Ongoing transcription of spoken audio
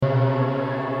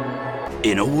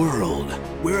In a world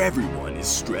where everyone is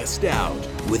stressed out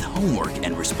with homework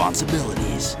and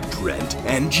responsibilities, Trent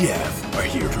and Jeff are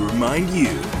here to remind you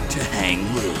to hang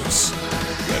loose.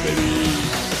 Yeah, baby.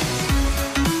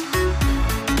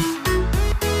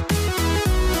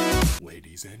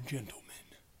 Ladies and gentlemen,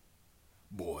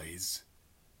 boys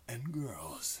and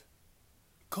girls,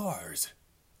 cars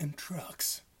and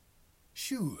trucks,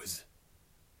 shoes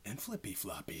and flippy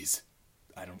floppies.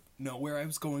 I don't know where I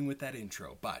was going with that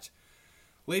intro, but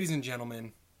ladies and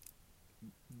gentlemen,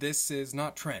 this is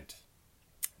not Trent.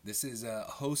 This is a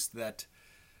host that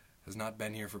has not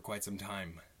been here for quite some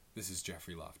time. This is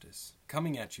Jeffrey Loftus,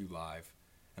 coming at you live.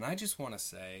 And I just want to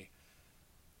say,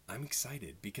 I'm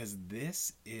excited because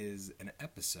this is an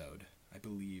episode, I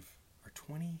believe, our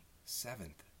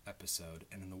 27th episode.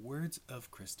 And in the words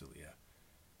of Crystalia,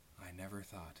 I never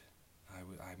thought. I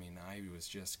was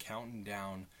just counting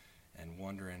down and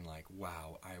wondering, like,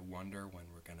 wow, I wonder when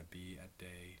we're going to be at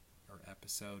day or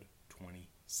episode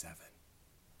 27.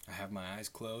 I have my eyes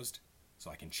closed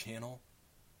so I can channel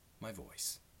my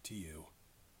voice to you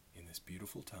in this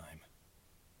beautiful time.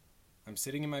 I'm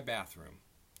sitting in my bathroom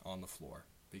on the floor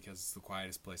because it's the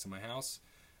quietest place in my house,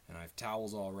 and I have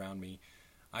towels all around me.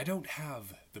 I don't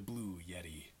have the Blue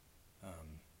Yeti. I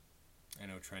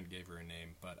know Trent gave her a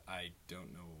name, but I can't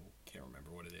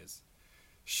remember what it is.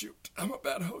 Shoot, I'm a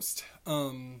bad host.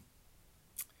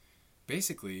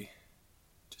 Basically,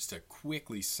 just to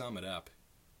quickly sum it up,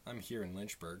 I'm here in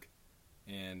Lynchburg,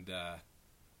 and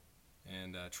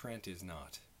Trent is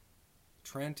not.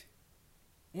 Trent,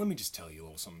 let me just tell you a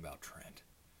little something about Trent.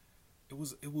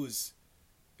 It was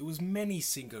many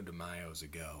Cinco de Mayos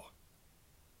ago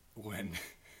when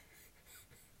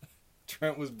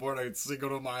Trent was born on Cinco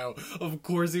de Mayo. Of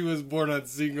course he was born on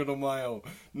Cinco de Mayo.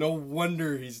 No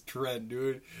wonder he's Trent,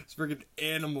 dude. This freaking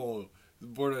animal was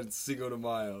born on Cinco de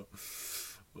Mayo.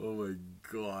 Oh my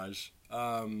gosh.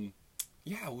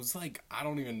 Yeah, it was like, I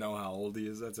don't even know how old he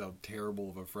is. That's how terrible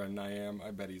of a friend I am.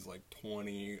 I bet he's like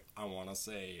 20, I want to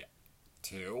say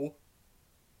 2.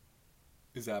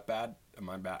 Is that bad? Am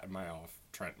I bad? Am I off?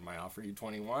 Trent, am I off? Are you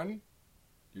 21?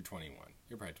 You're 21.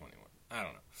 You're probably 21. I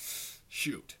don't know.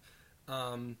 Shoot.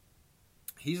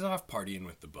 He's off partying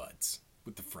with the buds,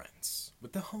 with the friends,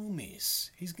 with the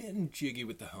homies. He's getting jiggy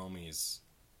with the homies.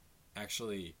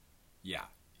 Actually, yeah,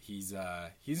 he's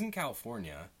in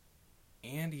California,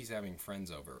 and he's having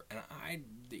friends over. And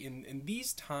in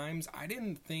these times, I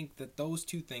didn't think that those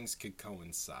two things could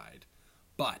coincide.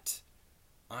 But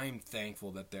I'm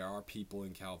thankful that there are people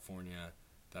in California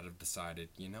that have decided,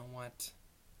 you know what?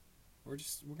 We're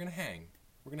gonna hang.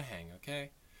 We're gonna hang,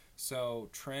 okay? So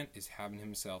Trent is having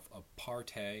himself a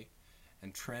party,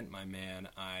 and Trent, my man,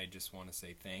 I just want to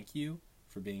say thank you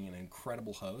for being an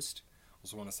incredible host.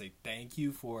 Also want to say thank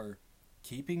you for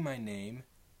keeping my name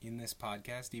in this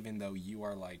podcast, even though you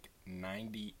are like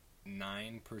 99%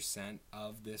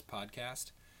 of this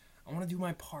podcast. I want to do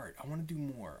my part. I want to do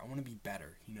more. I want to be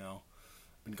better, you know.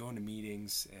 I've been going to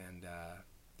meetings, and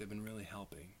they've been really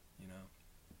helping, you know.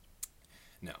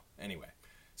 No, anyway.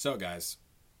 So, guys,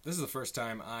 this is the first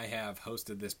time I have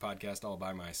hosted this podcast all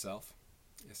by myself.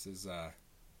 This is, you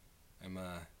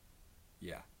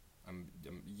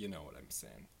know what I'm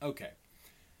saying. Okay.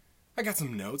 I got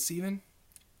some notes, even.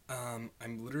 I'm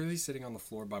literally sitting on the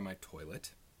floor by my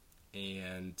toilet,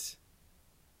 and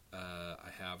I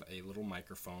have a little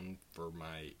microphone from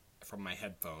my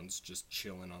headphones just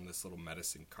chilling on this little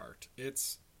medicine cart.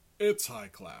 It's high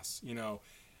class, you know.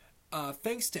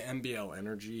 Thanks to MBL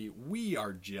Energy, we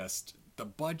are just... The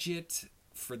budget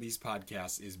for these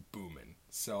podcasts is booming,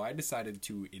 so I decided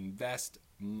to invest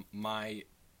my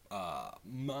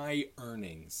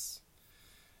earnings.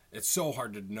 It's so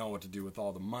hard to know what to do with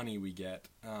all the money we get,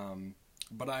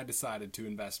 but I decided to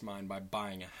invest mine by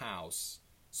buying a house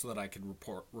so that I could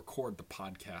record the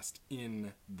podcast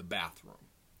in the bathroom,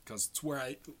 because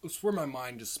it's where my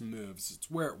mind just moves.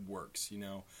 It's where it works, you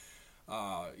know.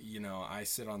 I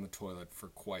sit on the toilet for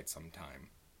quite some time.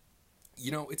 You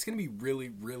know, it's going to be really,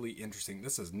 really interesting.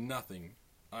 This is nothing.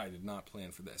 I did not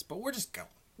plan for this, but we're just going.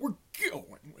 We're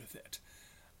going with it.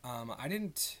 I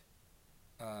didn't,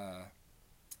 I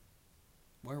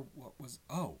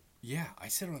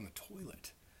sit on the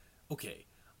toilet. Okay,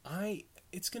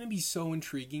 it's going to be so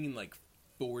intriguing in like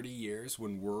 40 years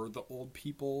when we're the old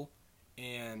people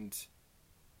and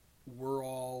we're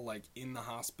all like in the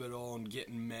hospital and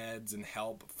getting meds and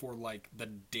help for like the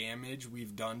damage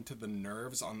we've done to the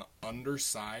nerves on the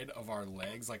underside of our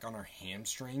legs, like on our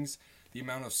hamstrings, the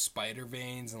amount of spider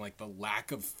veins and like the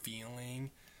lack of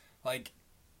feeling. Like,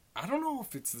 I don't know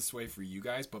if it's this way for you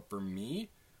guys, but for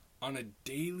me, on a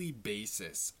daily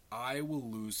basis, I will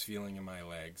lose feeling in my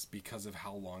legs because of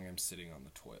how long I'm sitting on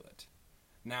the toilet.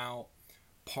 Now,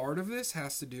 part of this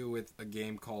has to do with a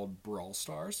game called Brawl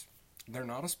Stars. They're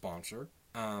not a sponsor.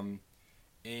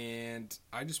 And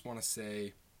I just want to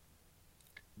say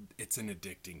it's an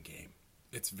addicting game.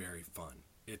 It's very fun.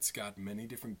 It's got many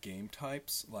different game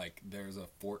types. Like, there's a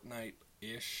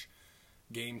Fortnite-ish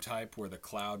game type where the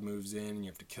cloud moves in and you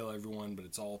have to kill everyone, but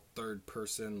it's all third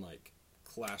person, like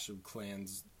Clash of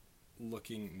Clans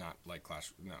looking. Not like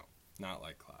Clash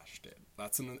did.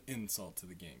 That's an insult to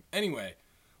the game. Anyway,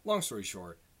 long story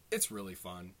short, it's really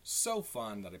fun. So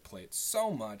fun that I play it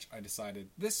so much, I decided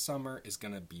this summer is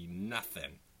going to be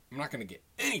nothing. I'm not going to get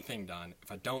anything done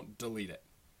if I don't delete it.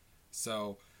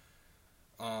 So,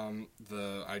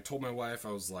 I told my wife,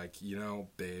 I was like,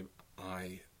 babe,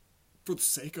 for the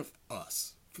sake of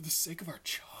us, for the sake of our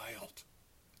child,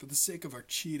 for the sake of our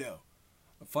Cheeto.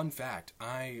 A fun fact,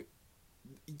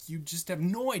 you just have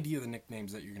no idea the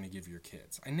nicknames that you're going to give your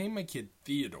kids. I named my kid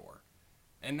Theodore,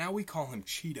 and now we call him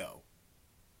Cheeto.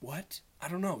 What? I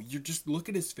don't know. You just look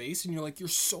at his face and you're like, you're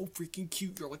so freaking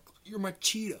cute. You're like, you're my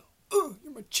Cheeto.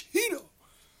 You're my Cheeto.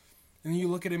 And then you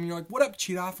look at him and you're like, what up,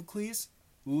 Cheetophocles?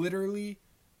 Literally,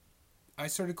 I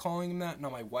started calling him that. Now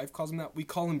my wife calls him that. We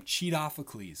call him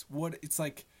Cheetophocles. What? It's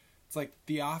like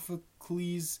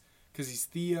Theophocles, because he's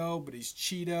Theo, but he's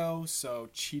Cheeto, so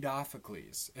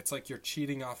Cheetophocles. It's like you're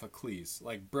cheating off of Cleese.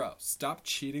 Like, bro, stop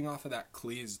cheating off of that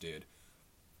Cleese, dude.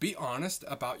 Be honest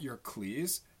about your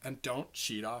Cleese, and don't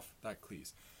cheat off that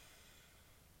Cleese.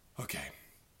 Okay,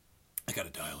 I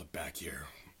gotta dial it back here.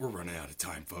 We're running out of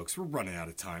time, folks. We're running out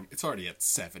of time. It's already at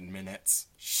 7 minutes.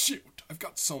 Shoot, I've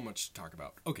got so much to talk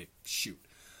about. Okay, shoot.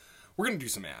 We're gonna do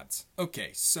some ads.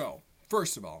 Okay, so,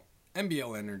 first of all,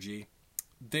 MBL Energy.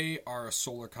 They are a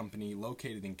solar company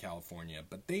located in California,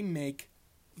 but they make...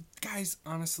 Guys,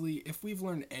 honestly, if we've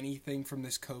learned anything from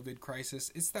this COVID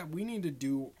crisis, it's that we need to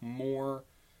do more,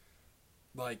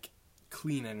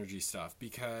 clean energy stuff,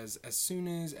 because as soon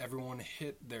as everyone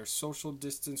hit their social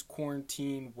distance,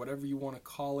 quarantine, whatever you want to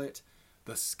call it,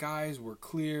 the skies were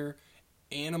clear.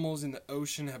 Animals in the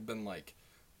ocean have been,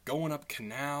 going up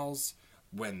canals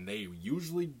when they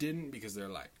usually didn't, because they're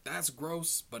like, that's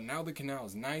gross, but now the canal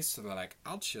is nice, so they're like,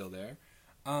 I'll chill there.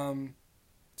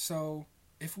 So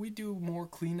if we do more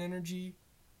clean energy,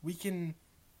 we can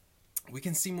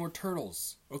see more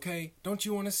turtles, okay? Don't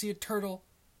you want to see a turtle?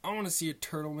 I want to see a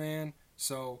turtle, man.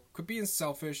 So quit being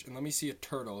selfish and let me see a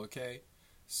turtle, okay?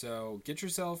 So get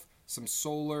yourself some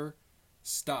solar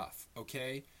stuff,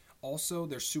 okay? Also,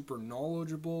 they're super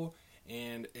knowledgeable,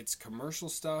 and it's commercial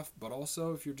stuff, but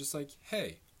also if you're just like,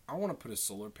 hey, I want to put a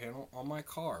solar panel on my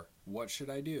car, what should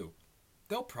I do?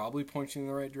 They'll probably point you in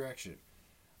the right direction.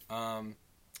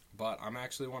 But I'm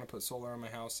actually want to put solar on my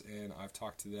house, and I've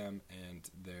talked to them, and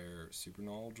they're super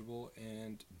knowledgeable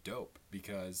and dope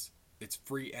because it's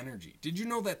free energy. Did you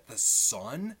know that the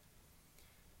sun,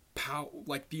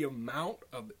 the amount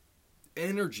of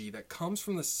energy that comes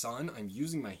from the sun, I'm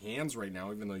using my hands right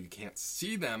now even though you can't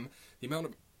see them, the amount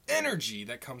of energy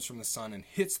that comes from the sun and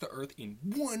hits the earth in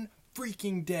one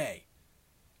freaking day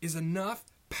is enough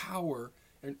power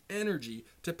and energy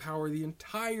to power the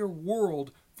entire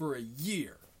world for a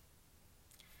year.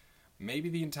 Maybe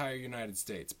the entire United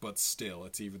States, but still,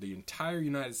 it's either the entire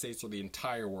United States or the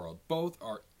entire world. Both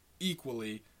are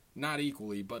not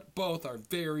equally, but both are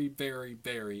very, very,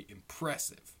 very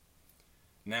impressive.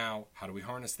 Now, how do we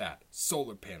harness that?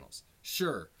 Solar panels.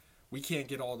 Sure, we can't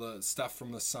get all the stuff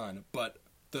from the sun, but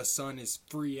the sun is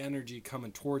free energy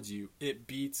coming towards you. It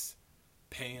beats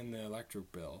paying the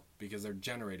electric bill because they're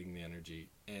generating the energy,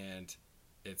 and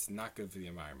it's not good for the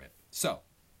environment. So,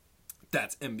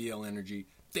 that's MBL Energy.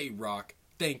 They rock.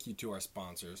 Thank you to our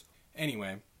sponsors.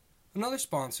 Anyway, another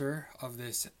sponsor of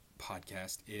this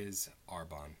podcast is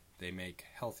Arbonne. They make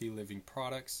healthy living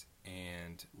products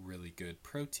and really good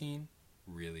protein,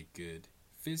 really good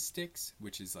fizz sticks,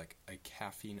 which is like a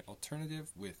caffeine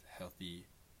alternative with healthy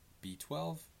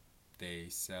B12. They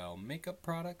sell makeup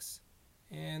products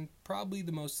and probably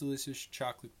the most delicious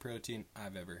chocolate protein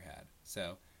I've ever had.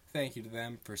 So thank you to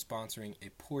them for sponsoring a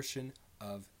portion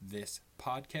of this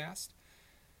podcast.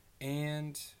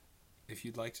 And if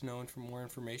you'd like to know more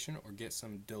information or get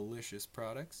some delicious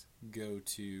products, go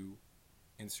to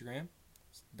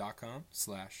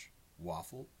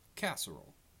Instagram.com/waffle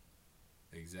casserole.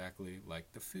 Exactly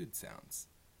like the food sounds,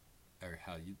 or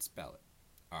how you'd spell it.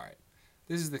 Alright,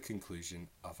 this is the conclusion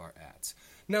of our ads.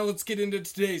 Now let's get into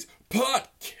today's podcast!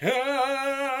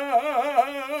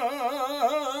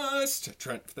 must.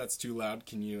 Trent, if that's too loud,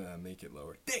 can you make it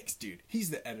lower? Thanks, dude.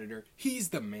 He's the editor. He's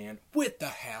the man with the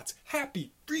hats.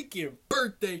 Happy freaking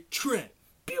birthday, Trent.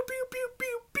 Pew, pew, pew,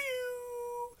 pew, pew.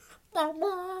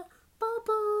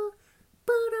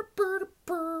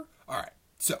 Alright,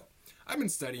 so I've been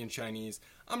studying Chinese.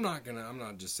 I'm not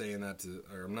saying that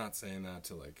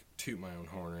to like toot my own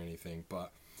horn or anything,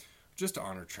 but just to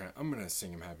honor Trent, I'm gonna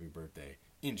sing him happy birthday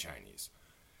in Chinese.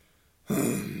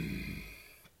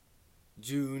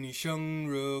 祝你生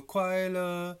日快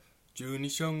乐，祝你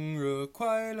生日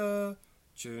快乐，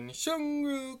祝你生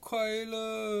日快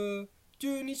乐，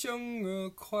祝你生日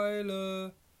快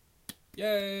乐。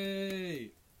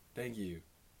Yay! Thank you.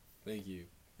 Thank you.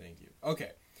 Thank you.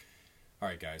 Okay.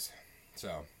 Alright, guys.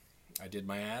 So, I did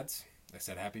my ads. I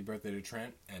said happy birthday to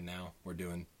Trent, and now we're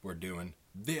doing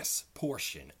this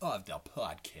portion of the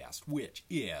podcast, which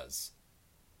is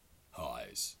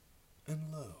highs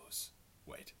and lows.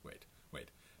 Wait.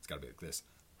 It's gotta be like this.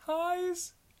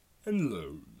 Highs and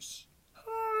lows.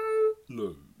 High,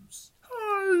 lows.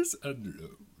 Highs and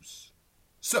lows.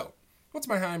 So, what's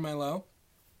my high and my low?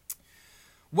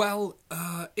 Well,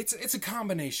 it's a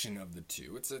combination of the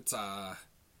two.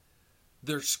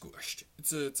 They're squished.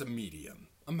 It's a medium.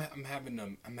 I'm having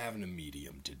a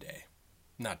medium today.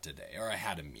 Not today, or I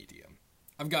had a medium.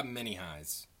 I've got many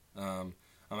highs. I'm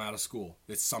out of school.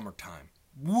 It's summertime.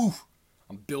 Woo!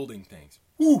 I'm building things.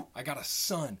 Woo! I got a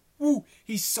son. Woo!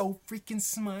 He's so freaking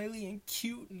smiley and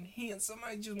cute and handsome.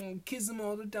 I just want to kiss him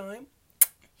all the time.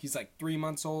 He's like 3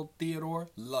 months old. Theodore,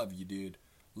 love you, dude.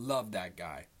 Love that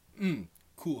guy.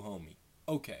 Cool homie.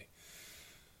 Okay.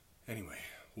 Anyway,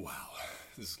 wow.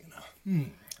 This is gonna...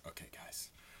 Okay,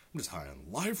 guys. I'm just high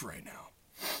on life right now.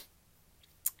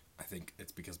 I think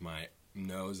it's because my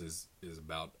nose is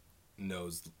about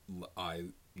nose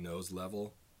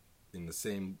level, in the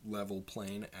same level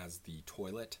plane as the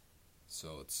toilet.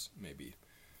 So it's maybe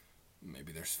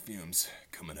there's fumes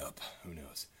coming up. Who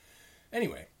knows?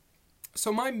 Anyway,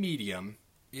 so my medium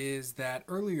is that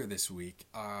earlier this week,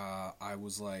 I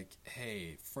was like,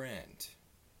 hey, friend,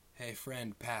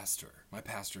 pastor. My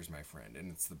pastor's my friend,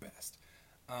 and it's the best.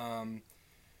 I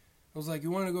was like,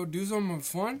 you want to go do something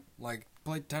fun? Like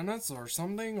play tennis or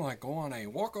something? Like go on a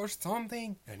walk or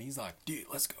something? And he's like, dude,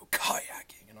 let's go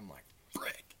kayaking. And I'm like,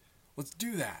 frick, let's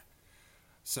do that.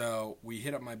 So we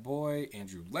hit up my boy,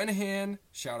 Andrew Lenahan.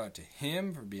 Shout out to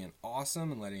him for being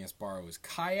awesome and letting us borrow his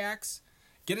kayaks.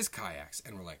 Get his kayaks.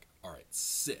 And we're like, all right,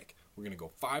 sick. We're going to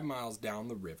go 5 miles down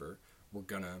the river. We're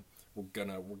gonna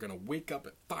wake up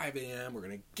at 5 a.m. We're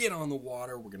gonna get on the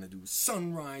water. We're gonna do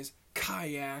sunrise,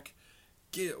 kayak.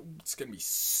 It's gonna be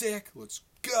sick. Let's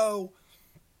go.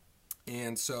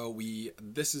 And so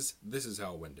this is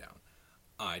how it went down.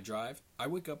 I drive. I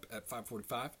wake up at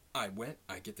 5:45. I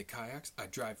get the kayaks. I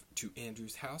drive to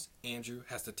Andrew's house. Andrew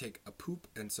has to take a poop,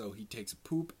 and so he takes a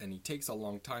poop, and he takes a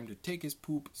long time to take his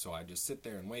poop, so I just sit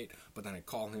there and wait, but then I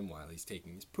call him while he's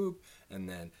taking his poop, and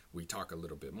then we talk a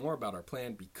little bit more about our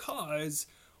plan because,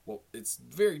 well, it's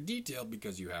very detailed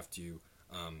because you have to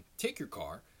take your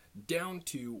car down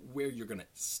to where you're going to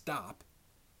stop,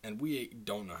 and we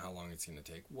don't know how long it's going to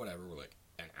take. Whatever, we're like,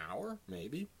 an hour,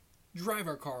 maybe? Drive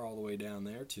our car all the way down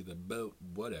there to the boat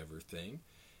whatever thing,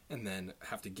 and then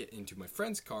have to get into my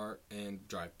friend's car and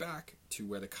drive back to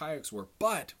where the kayaks were.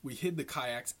 But we hid the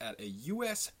kayaks at a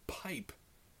U.S. pipe.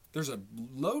 There's a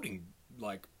loading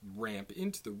ramp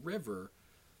into the river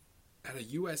at a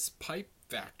U.S. pipe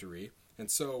factory,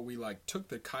 and so we took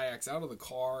the kayaks out of the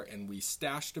car and we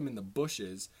stashed them in the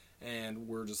bushes, and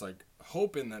we're just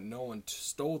hoping that no one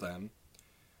stole them.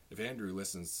 If Andrew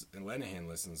listens and Lenahan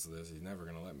listens to this, he's never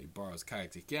going to let me borrow his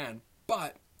kayaks again.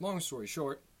 But, long story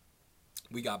short,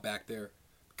 we got back there.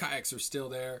 Kayaks are still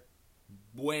there.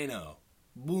 Bueno.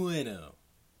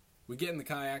 We get in the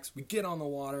kayaks. We get on the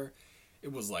water.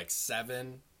 It was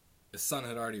 7. The sun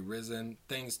had already risen.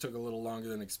 Things took a little longer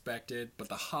than expected. But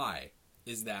the high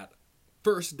is that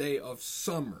first day of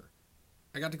summer.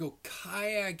 I got to go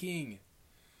kayaking.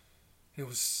 It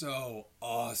was so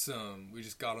awesome. We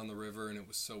just got on the river and it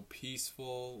was so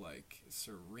peaceful,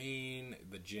 serene.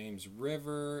 The James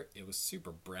River, it was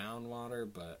super brown water,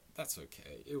 but that's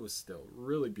okay. It was still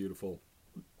really beautiful.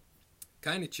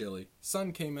 Kind of chilly.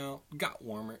 Sun came out, got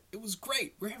warmer. It was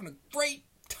great. We're having a great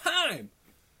time.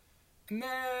 And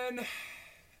then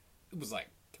it was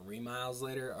 3 miles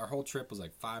later. Our whole trip was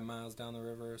 5 miles down the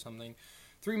river or something.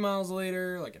 3 miles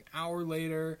later, an hour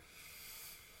later,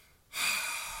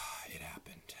 it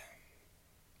happened.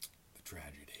 The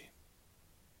tragedy.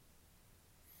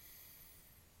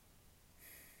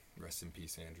 Rest in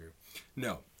peace, Andrew.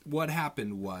 No, what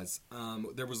happened was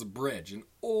there was a bridge, an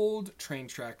old train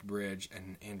track bridge,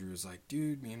 and Andrew was like,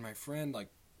 dude, me and my friend like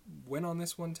went on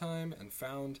this one time and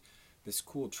found this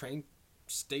cool train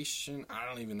station. I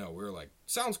don't even know. We were like,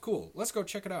 sounds cool. Let's go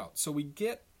check it out. So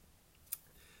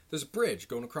there's a bridge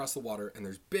going across the water, and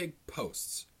there's big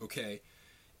posts, okay?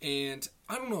 And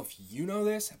I don't know if you know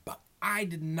this, but I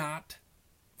did not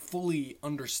fully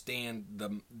understand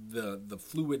the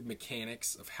fluid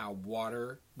mechanics of how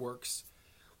water works.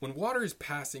 When water is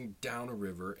passing down a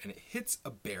river and it hits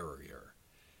a barrier,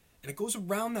 and it goes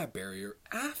around that barrier,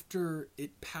 after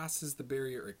it passes the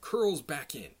barrier, it curls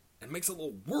back in and makes a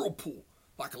little whirlpool,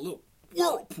 like a little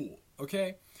whirlpool,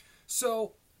 okay?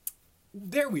 So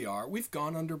there we are. We've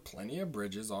gone under plenty of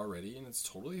bridges already, and it's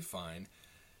totally fine.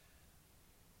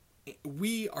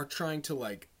 We are trying to,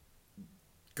 like,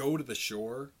 go to the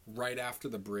shore right after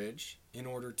the bridge in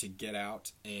order to get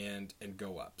out and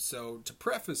go up. So to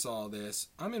preface all this,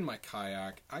 I'm in my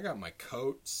kayak. I got my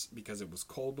coats because it was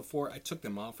cold before. I took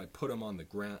them off. I put them on the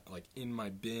ground, like in my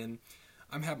bin.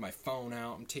 I'm having my phone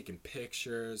out. I'm taking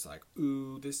pictures. Like,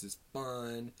 ooh, this is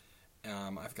fun.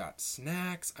 I've got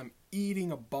snacks. I'm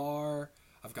eating a bar.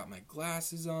 I've got my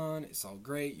glasses on. It's all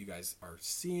great. You guys are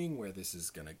seeing where this is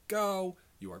going to go.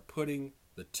 You are putting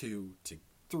the 2 to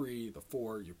 3, the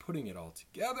 4. You're putting it all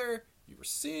together. You were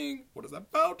seeing what is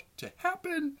about to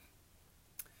happen.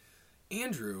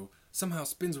 Andrew somehow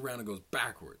spins around and goes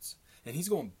backwards. And he's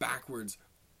going backwards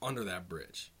under that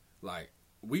bridge. Like,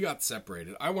 we got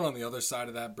separated. I went on the other side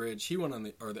of that bridge. He went on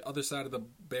the other side of the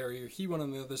barrier. He went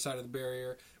on the other side of the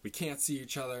barrier. We can't see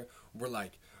each other. We're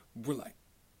like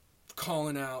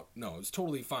calling out. No, it's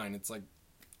totally fine. It's like,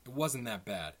 it wasn't that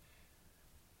bad.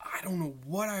 I don't know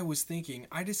what I was thinking.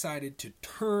 I decided to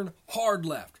turn hard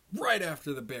left right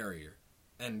after the barrier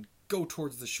and go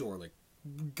towards the shore, like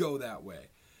go that way.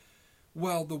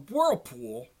 Well, the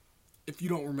whirlpool, if you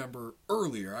don't remember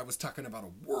earlier, I was talking about a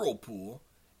whirlpool.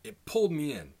 It pulled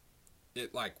me in.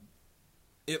 It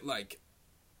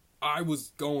I was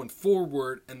going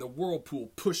forward and the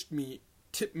whirlpool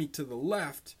tipped me to the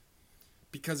left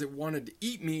because it wanted to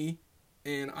eat me.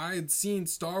 And I had seen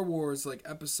Star Wars, like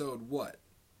episode what?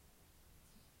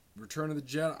 Return of the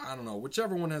Jedi, I don't know,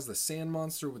 whichever one has the sand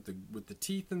monster with the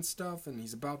teeth and stuff, and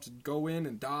he's about to go in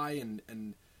and die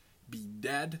and be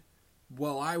dead.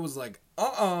 Well, I was like,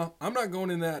 I'm not going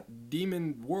in that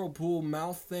demon whirlpool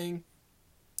mouth thing.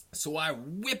 So I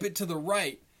whip it to the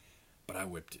right, but I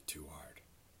whipped it too hard.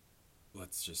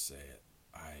 Let's just say it.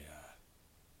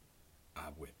 I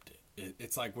whipped it.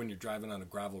 It's like when you're driving on a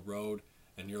gravel road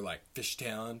and you're like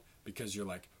fishtailing because you're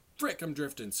like, frick, I'm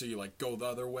drifting. So you like go the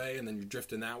other way and then you're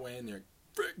drifting that way and you're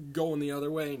frick, going the other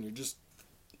way and you're just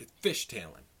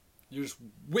fishtailing. You're just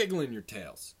wiggling your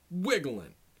tails.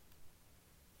 Wiggling.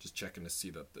 Just checking to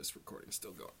see that this recording's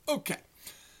still going. Okay.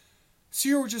 So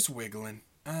you were just wiggling.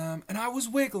 And I was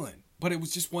wiggling. But it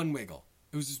was just one wiggle.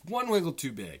 It was just one wiggle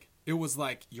too big. It was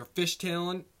like you're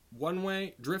fishtailing one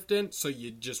way, drifting, so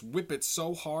you just whip it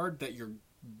so hard that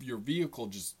your vehicle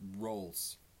just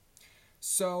rolls.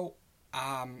 So,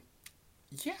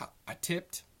 yeah, I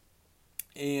tipped,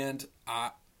 and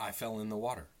I fell in the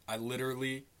water.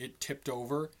 It tipped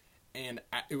over, and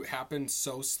it happened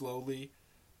so slowly,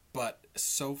 but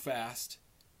so fast,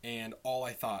 and all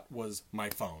I thought was my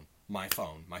phone. My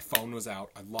phone was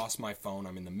out. I've lost my phone.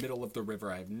 I'm in the middle of the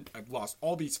river. I've lost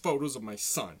all these photos of my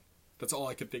son. That's all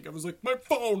I could think of. I was like, my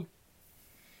phone!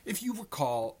 If you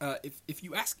recall, if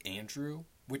you ask Andrew,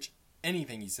 which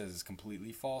anything he says is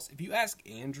completely false. If you ask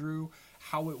Andrew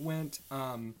how it went,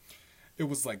 it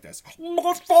was like this.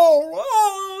 My phone!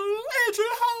 Oh, Andrew,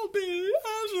 help me!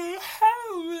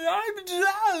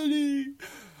 I'm drowning!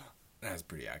 That's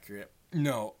pretty accurate.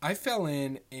 No, I fell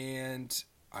in and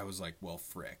I was like, well,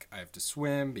 frick. I have to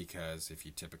swim because if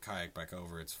you tip a kayak back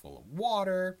over, it's full of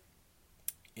water.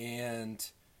 And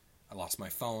I lost my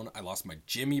phone. I lost my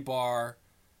Jimmy bar.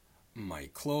 My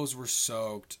clothes were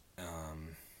soaked.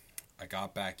 I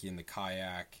got back in the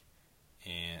kayak,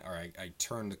 I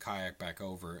turned the kayak back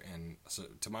over, and so,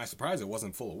 to my surprise, it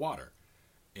wasn't full of water.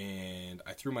 And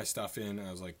I threw my stuff in, and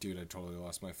I was like, dude, I totally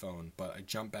lost my phone. But I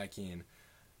jumped back in,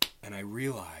 and I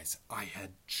realized I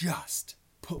had just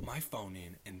put my phone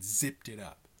in and zipped it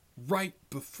up right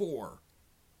before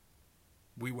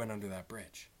we went under that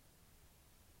bridge.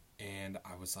 And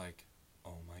I was like,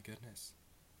 oh my goodness,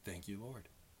 thank you, Lord.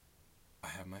 I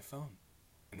have my phone,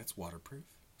 and it's waterproof,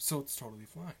 so it's totally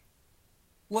fine.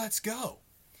 Let's go.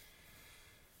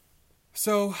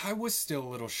 So I was still a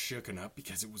little shooken up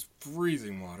because it was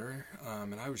freezing water,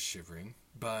 and I was shivering,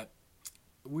 but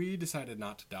we decided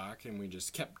not to dock, and we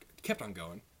just kept on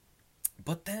going.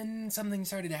 But then something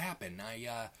started to happen.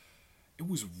 It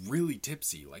was really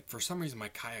tipsy. Like, for some reason, my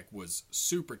kayak was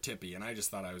super tippy, and I just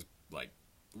thought I was, like,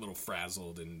 a little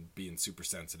frazzled and being super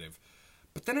sensitive.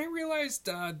 But then I realized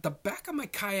the back of my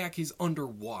kayak is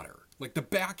underwater. Like, the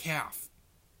back half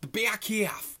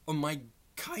of my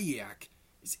kayak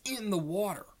is in the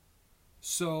water.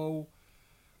 So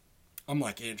I'm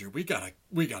like, Andrew, we gotta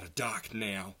dock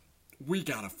now. We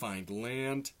gotta find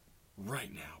land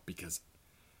right now because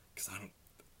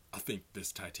I think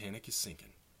this Titanic is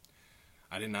sinking.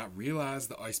 I did not realize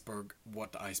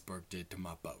what the iceberg did to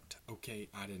my boat. Okay,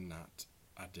 I did not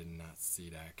see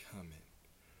that coming.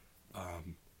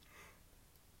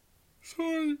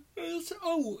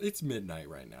 So it's midnight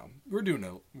right now. We're doing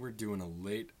a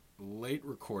late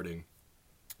recording,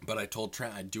 but I told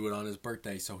Trent I'd do it on his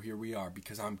birthday, so here we are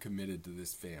because I'm committed to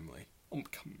this family. I'm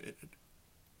committed.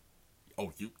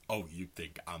 You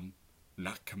think I'm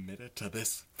not committed to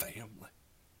this family?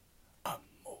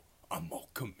 I'm more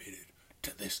committed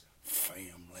to this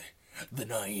family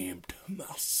than I am to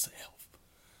myself.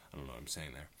 I don't know what I'm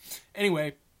saying there.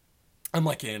 Anyway, I'm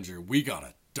like, Andrew, we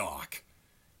gotta dock.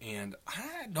 And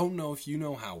I don't know if you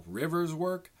know how rivers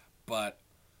work, but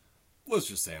let's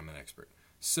just say I'm an expert.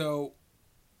 So,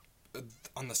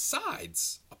 on the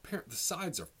sides, apparently the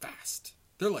sides are fast.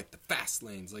 They're like the fast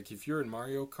lanes. Like if you're in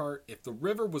Mario Kart, if the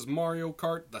river was Mario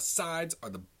Kart, the sides are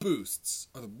the boosts,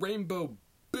 or the rainbow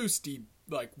boosty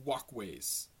like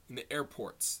walkways in the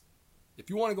airports. If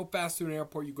you want to go faster in an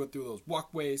airport, you go through those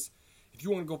walkways. If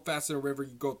you want to go faster in a river,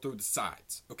 you go through the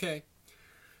sides. Okay?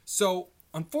 So,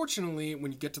 unfortunately,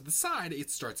 when you get to the side, it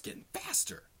starts getting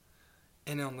faster.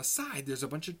 And on the side, there's a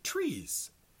bunch of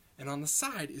trees. And on the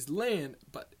side is land,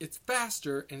 but it's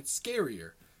faster and it's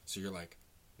scarier. So you're like,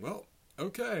 well,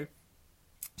 okay.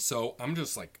 So I'm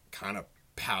just like kind of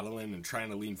paddling and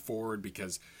trying to lean forward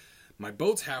because my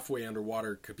boat's halfway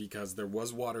underwater because there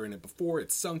was water in it before.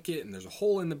 It sunk it, and there's a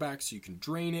hole in the back so you can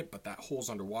drain it, but that hole's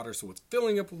underwater, so it's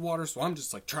filling up with water. So I'm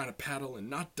just like trying to paddle and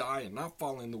not die and not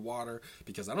fall in the water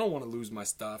because I don't want to lose my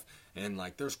stuff. And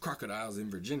like there's crocodiles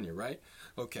in Virginia, right?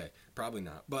 Okay, probably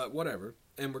not, but whatever.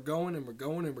 And we're going and we're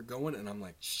going and we're going, and I'm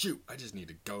like, shoot, I just need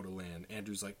to go to land.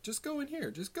 Andrew's like, just go in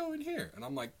here. And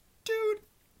I'm like, dude,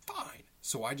 fine.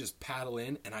 So I just paddle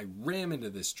in and I ram into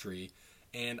this tree,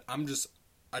 and I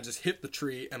just hit the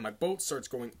tree, and my boat starts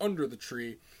going under the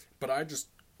tree, but I just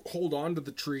hold on to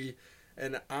the tree,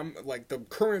 and I'm like, the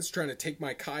current's trying to take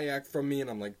my kayak from me, and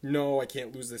I'm like, no, I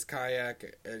can't lose this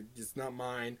kayak, it's not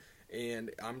mine,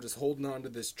 and I'm just holding on to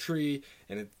this tree,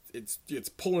 and it's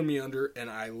pulling me under, and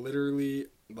I literally,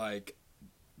 like,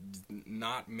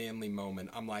 not manly moment,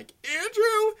 I'm like,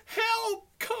 Andrew, help,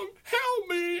 come help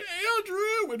me,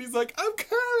 Andrew, and he's like, I'm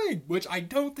coming, which I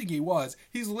don't think he was.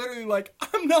 He's literally like,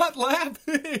 I'm not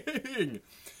laughing.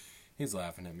 He's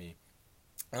laughing at me.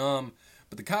 But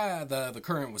the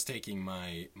current was taking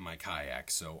my kayak,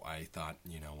 so I thought,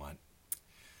 you know what,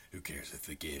 who cares if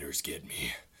the gators get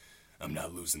me? I'm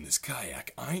not losing this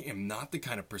kayak. I am not the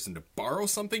kind of person to borrow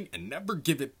something and never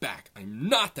give it back. I'm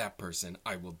not that person.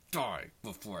 I will die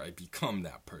before I become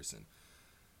that person.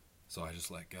 So I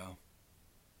just let go.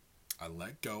 I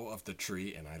let go of the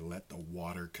tree and I let the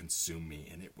water consume me,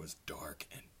 and it was dark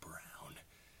and brown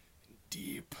and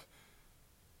deep.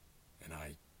 And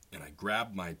I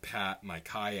grabbed my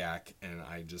kayak and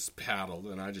I just paddled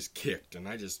and I just kicked and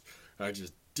I just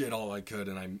did all I could,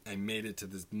 and I made it to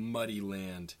this muddy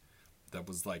land that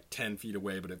was like 10 feet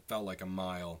away, but it felt like a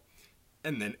mile.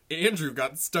 And then Andrew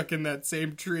got stuck in that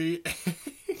same tree.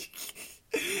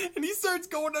 And he starts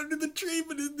going under the tree,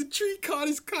 but the tree caught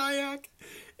his kayak.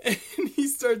 And he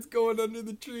starts going under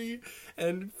the tree.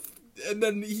 And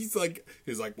then he's like,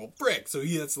 well, frick. So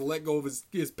he has to let go of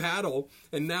his paddle.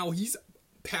 And now he's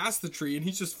past the tree, and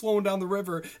he's just flowing down the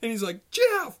river. And he's like,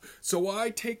 Jeff! So I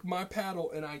take my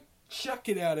paddle, and I chuck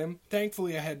it at him.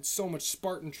 Thankfully, I had so much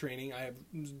Spartan training. I have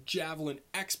javelin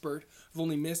expert. I've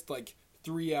only missed like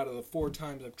 3 out of the 4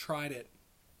 times I've tried it.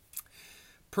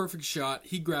 Perfect shot.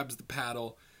 He grabs the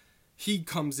paddle. He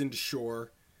comes into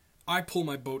shore. I pull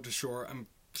my boat to shore. I'm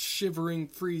shivering,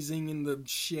 freezing in the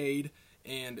shade,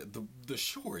 and the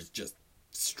shore is just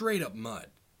straight up mud.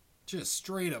 Just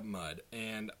straight up mud.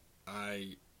 And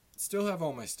I still have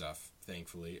all my stuff,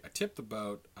 thankfully. I tip the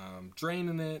boat. I'm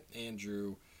draining it.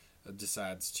 Andrew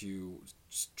decides to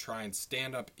try and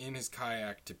stand up in his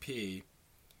kayak to pee.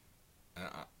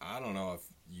 I don't know if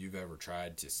you've ever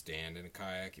tried to stand in a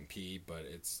kayak and pee, but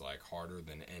it's like harder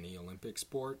than any Olympic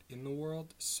sport in the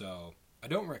world, so I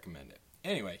don't recommend it.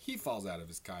 Anyway, he falls out of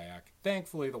his kayak.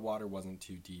 Thankfully, the water wasn't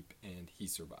too deep, and he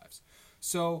survives.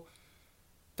 So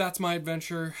that's my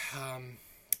adventure.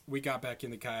 we got back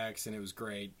in the kayaks and it was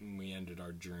great, and we ended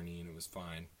our journey and it was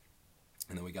fine.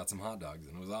 And then we got some hot dogs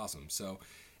and it was awesome. So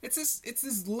it's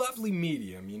this lovely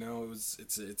medium, you know.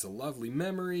 It's a lovely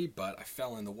memory, but I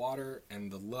fell in the water,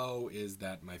 and the low is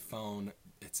that my phone,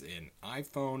 it's an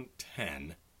iPhone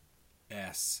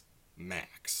XS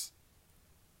Max.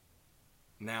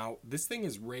 Now, this thing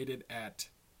is rated at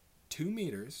 2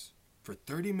 meters for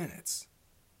 30 minutes,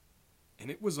 and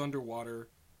it was underwater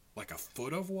like a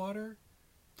foot of water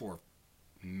for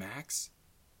max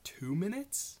 2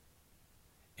 minutes.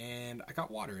 And I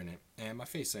got water in it, and my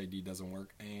Face ID doesn't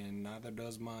work, and neither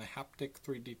does my haptic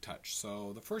 3D touch.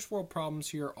 So the first world problems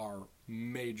here are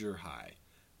major high.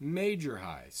 Major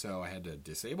high. So I had to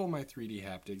disable my 3D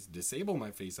haptics, disable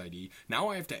my Face ID. Now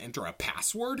I have to enter a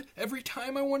password every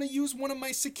time I want to use one of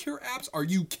my secure apps. Are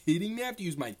you kidding me? I have to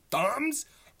use my thumbs?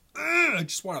 Ugh, I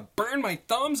just want to burn my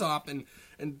thumbs off and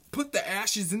put the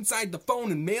ashes inside the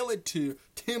phone and mail it to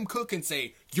Tim Cook and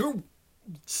say,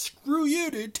 screw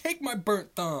you, dude. Take my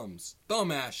burnt thumbs.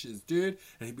 Thumb ashes, dude.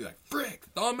 And he'd be like, frick,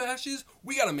 thumb ashes?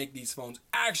 We gotta make these phones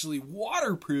actually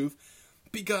waterproof,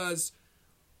 because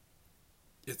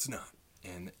it's not.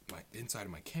 And my inside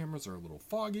of my cameras are a little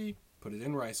foggy. Put it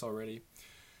in rice already.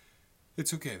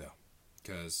 It's okay, though.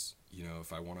 Because, you know,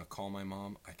 if I want to call my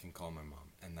mom, I can call my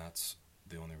mom. And that's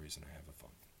the only reason I have a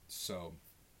phone. So,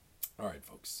 alright,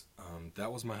 folks,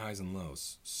 that was my highs and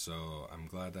lows, so I'm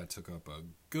glad that took up a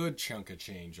good chunk of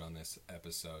change on this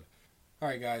episode.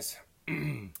 Alright, guys,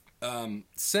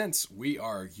 since we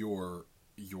are your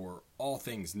all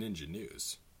things ninja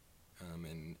news,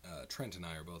 and Trent and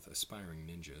I are both aspiring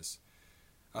ninjas,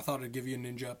 I thought I'd give you a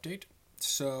ninja update.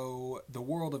 So, the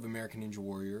world of American Ninja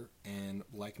Warrior, and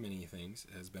like many things,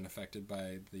 has been affected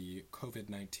by the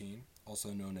COVID-19,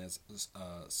 also known as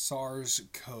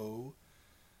SARS-CoV,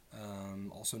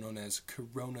 also known as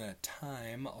Corona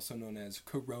Time, also known as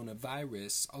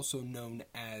coronavirus, also known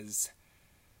as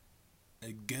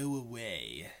Go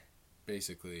Away.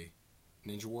 Basically,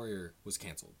 Ninja Warrior was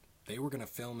canceled. They were going to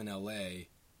film in LA.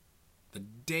 The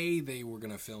day they were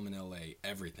going to film in LA,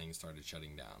 everything started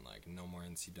shutting down. Like, no more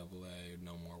NCAA,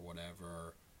 no more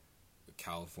whatever.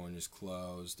 California's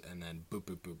closed, and then boop,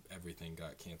 boop, boop, everything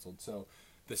got canceled. So,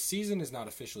 the season is not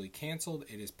officially canceled.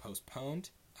 It is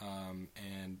postponed.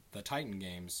 And the Titan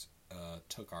Games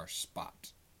took our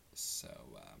spot. So,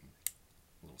 a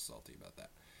little salty about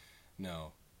that.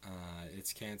 No,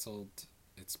 it's canceled.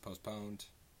 It's postponed.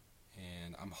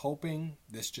 And I'm hoping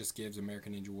this just gives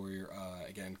American Ninja Warrior,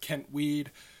 again, Kent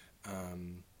Weed,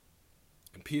 and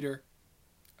Peter,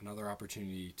 another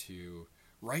opportunity to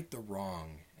right the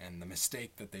wrong and the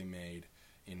mistake that they made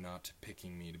in not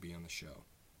picking me to be on the show.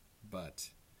 But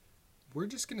we're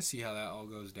just going to see how that all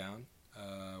goes down.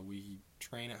 We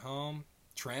train at home.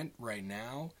 Trent, right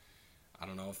now, I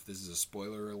don't know if this is a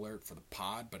spoiler alert for the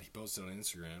pod, but he posted on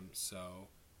Instagram, so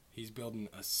he's building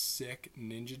a sick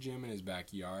ninja gym in his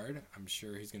backyard. I'm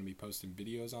sure he's going to be posting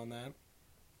videos on that.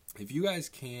 If you guys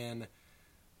can,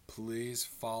 please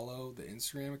follow the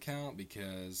Instagram account,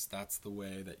 because that's the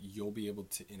way that you'll be able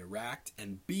to interact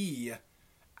and be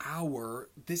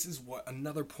this is what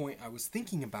another point I was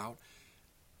thinking about.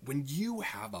 When you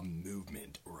have a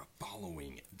movement or a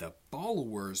following, the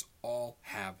followers all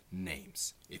have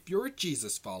names. If you're a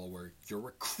Jesus follower, you're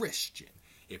a Christian.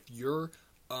 If you're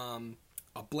a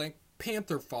Black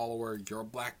Panther follower, you're a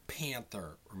Black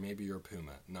Panther. Or maybe you're a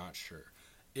Puma, not sure.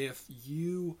 If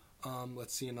you,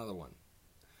 let's see another one.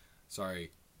 Sorry,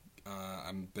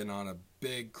 I've been on a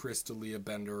big Chris D'Elia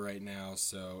bender right now,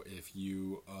 so if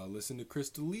you listen to Chris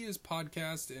D'Elia's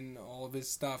podcast and all of his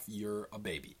stuff, you're a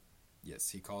baby.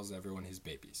 Yes, he calls everyone his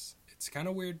babies. It's kind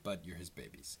of weird, but you're his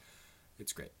babies.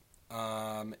 It's great.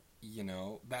 You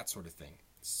know, that sort of thing.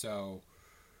 So,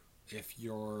 if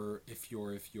you're,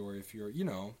 you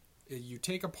know, you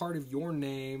take a part of your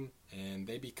name and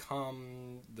they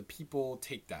become, the people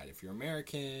take that. If you're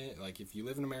American, like if you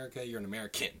live in America, you're an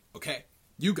American, okay?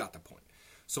 You got the point.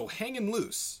 So, hanging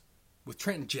loose with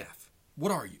Trent and Jeff.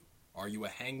 What are you? Are you a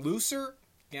hang looser?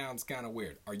 Sounds kind of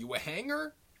weird. Are you a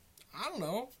hanger? I don't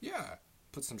know. Yeah.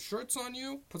 Put some shirts on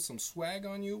you. Put some swag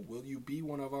on you. Will you be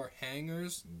one of our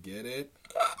hangers? Get it?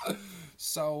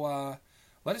 So,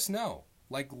 let us know.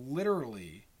 Like,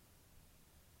 literally,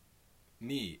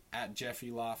 me, at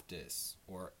Jeffy Loftus,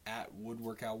 or at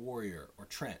Woodworkout Warrior, or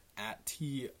Trent, at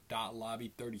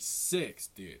t.lobby36,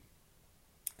 dude.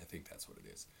 I think that's what it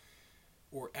is.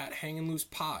 Or at Hangin' Loose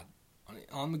Pod,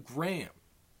 on the gram.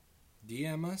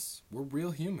 DM us. We're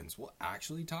real humans. We'll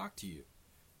actually talk to you.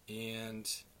 And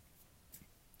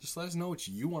just let us know what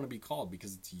you want to be called,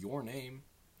 because it's your name,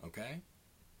 okay?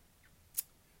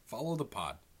 Follow the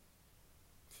pod.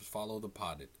 follow the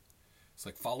pod. It's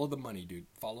like, follow the money, dude.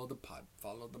 Follow the pod.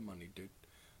 Follow the money, dude.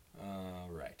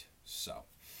 Right. So,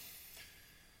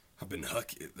 I've been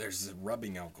there's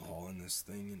rubbing alcohol in this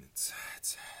thing, and it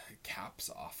caps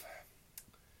off.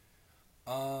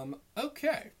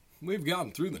 Okay. We've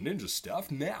gotten through the ninja stuff.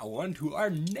 Now on to our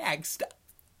next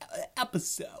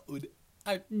episode.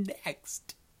 Our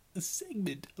next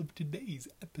segment of today's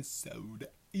episode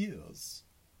is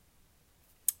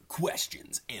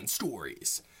questions and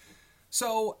stories.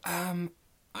 So,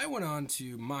 I went on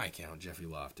to my account, Jeffrey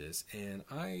Loftus, and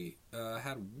I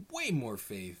had way more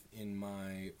faith in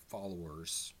my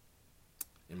followers,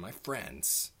 in my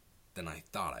friends, than I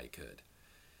thought I could.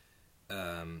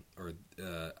 You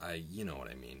know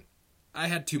what I mean. I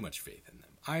had too much faith in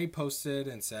them. I posted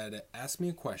and said, ask me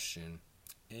a question,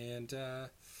 and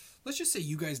let's just say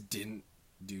you guys didn't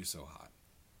do so hot.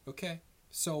 Okay?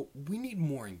 So, we need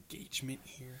more engagement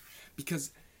here,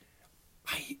 because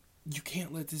you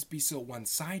can't let this be so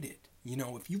one-sided. You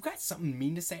know, if you got something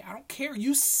mean to say, I don't care.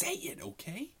 You say it,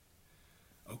 okay?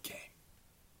 Okay.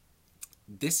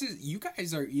 You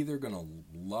guys are either going to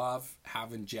love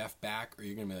having Jeff back, or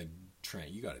you're going to be like,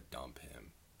 Trent, you got to dump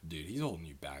him. Dude, he's holding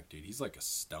you back, dude. He's like a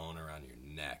stone around your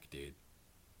neck, dude.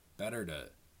 Better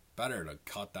to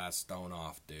cut that stone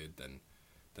off, dude, than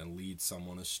lead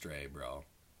someone astray, bro.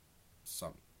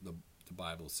 The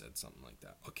Bible said something like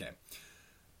that. Okay.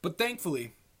 But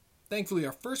thankfully,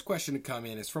 our first question to come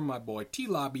in is from my boy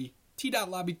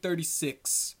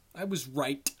T.Lobby36. I was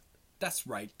right. That's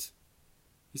right.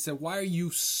 He said, "Why are you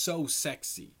so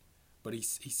sexy?" But he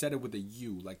said it with a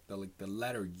U, like the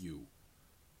letter U.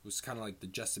 It was kind of like the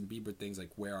Justin Bieber things,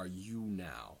 like, "Where are you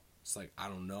now?" It's like, I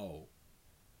don't know.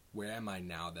 Where am I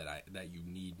now that you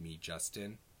need me,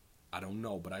 Justin? I don't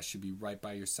know, but I should be right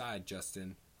by your side,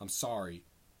 Justin. I'm sorry.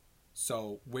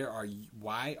 So, where are you?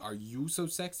 Why are you so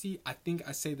sexy? I think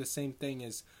I say the same thing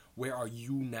as, where are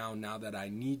you now that I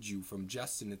need you, from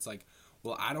Justin. It's like,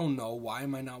 well, I don't know. Why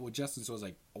am I not with Justin? So I was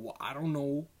like, well, I don't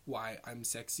know why I'm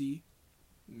sexy.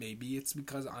 Maybe it's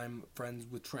because I'm friends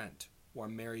with Trent, or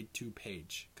I'm married to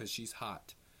Paige, because she's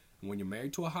hot. And when you're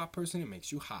married to a hot person, it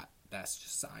makes you hot. That's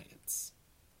just science.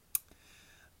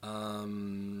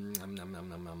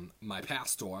 My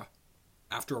pastor,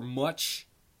 after much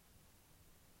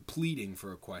pleading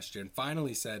for a question,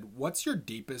 finally said, "What's your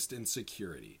deepest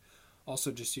insecurity?"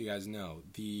 Also, just so you guys know,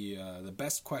 the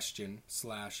best question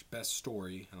 / best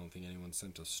story, I don't think anyone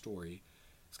sent a story,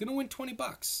 is going to win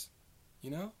 $20.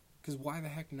 You know? Because why the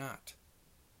heck not?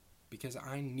 Because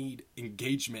I need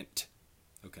engagement.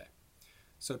 Okay.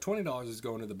 So $20 is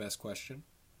going to the best question.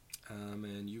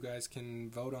 And you guys can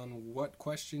vote on what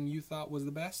question you thought was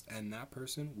the best, and that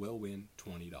person will win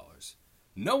 $20.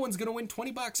 No one's going to win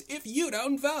 $20 if you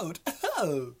don't vote.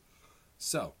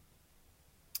 So,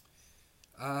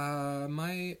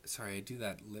 sorry, I do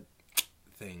that lip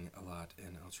thing a lot,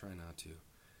 and I'll try not to.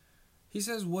 He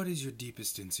says, "What is your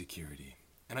deepest insecurity?"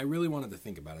 And I really wanted to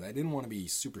think about it. I didn't want to be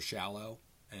super shallow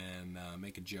and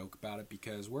make a joke about it,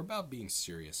 because we're about being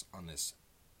serious on this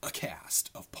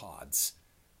cast of pods.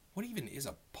 What even is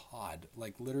a pod?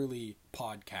 Like, literally,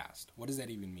 podcast. What does that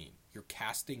even mean? You're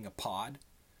casting a pod?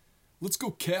 Let's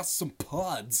go cast some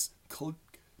pods. Call it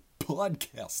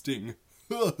podcasting.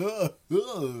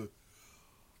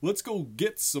 Let's go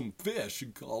get some fish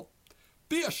and call it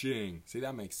fishing. See,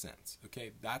 that makes sense.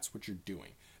 Okay, that's what you're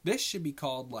doing. This should be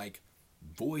called, like,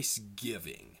 voice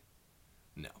giving.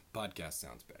 No, podcast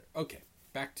sounds better. Okay,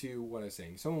 back to what I was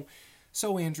saying. So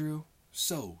Andrew,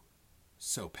 so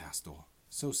Pastor,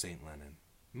 so Saint Lennon,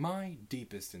 my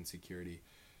deepest insecurity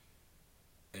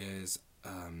is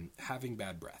having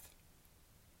bad breath.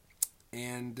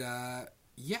 And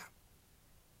yeah,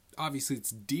 obviously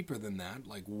it's deeper than that.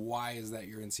 Like, why is that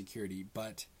your insecurity?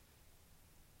 But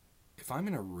if I'm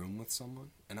in a room with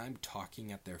someone and I'm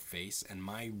talking at their face and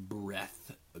my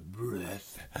breath,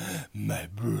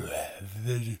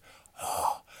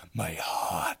 my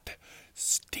hot,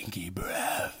 stinky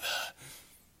breath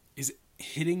is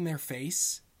hitting their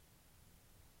face,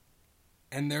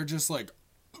 and they're just like,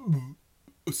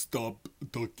 "Stop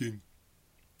talking."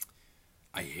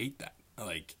 I hate that.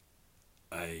 Like,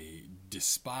 I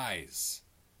despise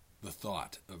the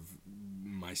thought of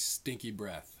my stinky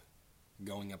breath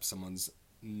going up someone's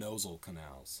nasal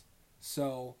canals.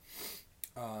 So,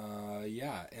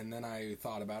 yeah, and then I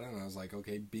thought about it, and I was like,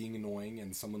 okay, being annoying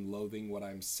and someone loathing what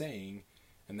I'm saying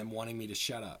and them wanting me to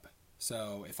shut up.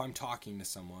 So, if I'm talking to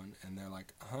someone and they're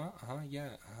like,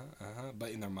 yeah,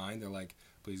 but in their mind they're like,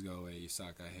 "Please go away, you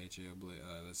suck, I hate you,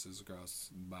 this is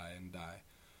gross, bye and die."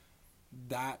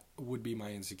 That would be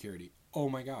my insecurity. Oh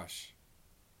my gosh.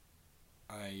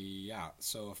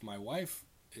 So if my wife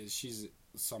she's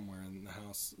somewhere in the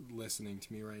house listening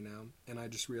to me right now, and I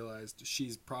just realized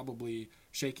she's probably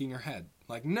shaking her head.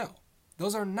 Like, no,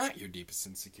 those are not your deepest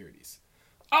insecurities.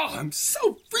 Oh, I'm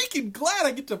so freaking glad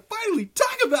I get to finally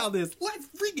talk about this. Let's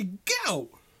freaking go.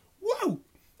 Whoa.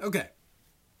 Okay.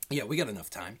 Yeah, we got enough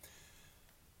time.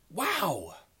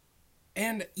 Wow.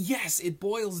 And yes, it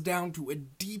boils down to a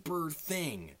deeper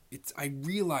thing. I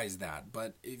realize that,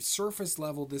 but if surface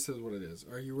level, this is what it is.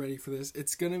 Are you ready for this?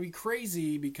 It's going to be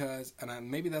crazy because,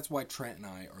 maybe that's why Trent and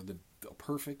I are the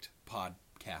perfect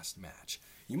podcast match.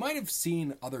 You might have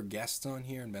seen other guests on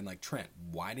here and been like, Trent,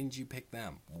 why didn't you pick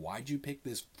them? Why'd you pick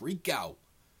this freak out?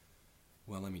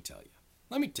 Well, let me tell you.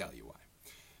 Let me tell you why.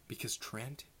 Because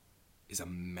Trent is a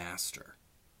master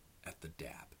at the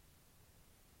dab.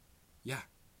 Yeah.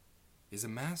 Is a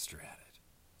master at it.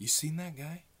 You seen that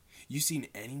guy? You seen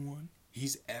anyone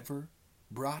he's ever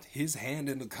brought his hand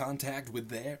into contact with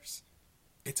theirs?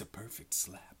 It's a perfect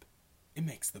slap. It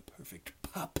makes the perfect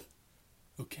pop.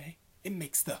 Okay? It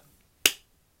makes the...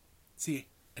 See,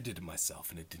 I did it myself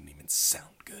and it didn't even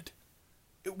sound good.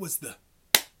 It was the...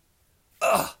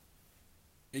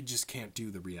 It just can't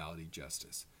do the reality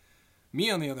justice. Me,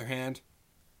 on the other hand,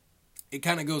 it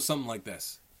kind of goes something like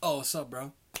this. Oh, what's up,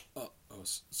 bro? Oh,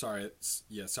 sorry.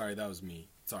 Sorry, that was me.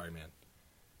 Sorry, man.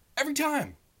 Every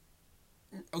time.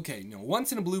 Okay, no,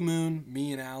 once in a blue moon,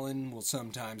 me and Alan will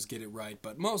sometimes get it right,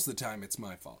 but most of the time it's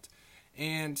my fault.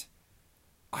 And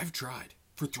I've tried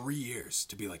for 3 years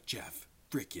to be like, Jeff,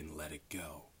 frickin' let it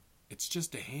go. It's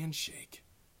just a handshake.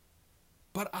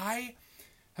 But I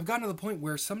have gotten to the point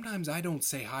where sometimes I don't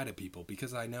say hi to people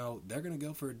because I know they're going to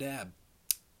go for a dab.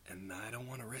 And I don't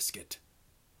want to risk it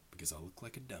because I'll look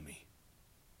like a dummy.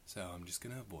 So I'm just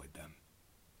going to avoid them.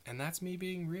 And that's me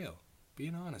being real,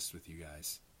 being honest with you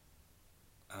guys.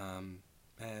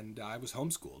 And I was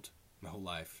homeschooled my whole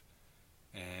life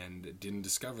and didn't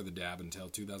discover the dab until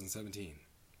 2017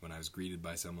 when I was greeted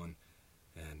by someone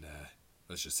and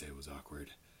let's just say it was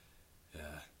awkward.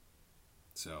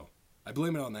 So I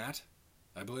blame it on that.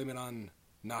 I blame it on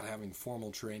not having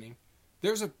formal training.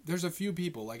 There's a few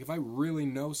people, like if I really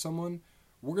know someone,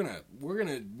 we're gonna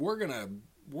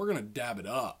dab it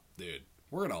up, dude.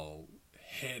 We're gonna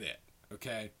hit it,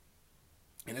 okay?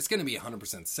 And it's gonna be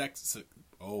 100% sexy.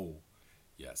 Oh,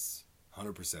 yes,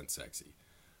 100% sexy.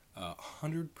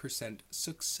 100%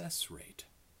 success rate.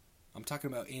 I'm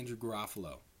talking about Andrew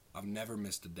Garofalo. I've never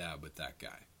missed a dab with that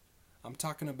guy. I'm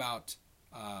talking about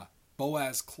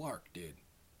Boaz Clark, dude.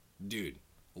 Dude,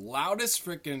 loudest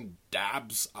freaking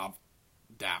dabs of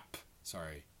dap.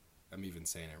 Sorry, I'm even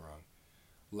saying it wrong.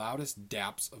 Loudest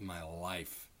daps of my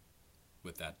life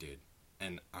with that dude.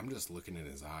 And I'm just looking in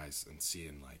his eyes and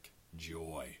seeing, like,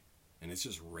 joy. And it's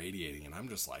just radiating. And I'm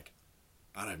just like,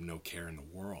 I have no care in the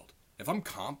world. If I'm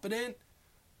confident,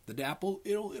 the dap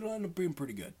it'll end up being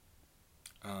pretty good.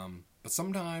 But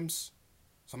sometimes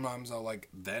I'll, like,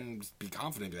 then be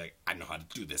confident, be like, I know how to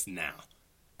do this now.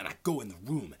 And I go in the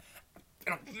room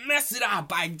and I mess it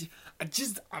up. I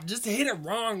just hit it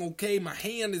wrong, okay? My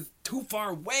hand is too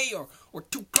far away or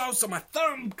too close, so my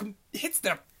thumb hits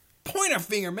the pointer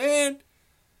finger, man.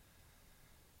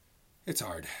 It's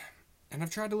hard. And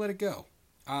I've tried to let it go.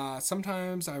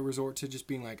 Sometimes I resort to just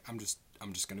being like, I'm just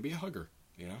going to be a hugger,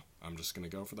 you know? I'm just going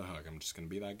to go for the hug. I'm just going to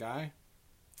be that guy.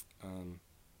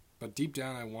 But deep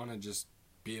down, I want to just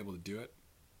be able to do it.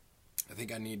 I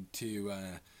think I need to,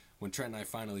 when Trent and I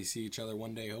finally see each other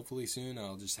one day, hopefully soon,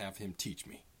 I'll just have him teach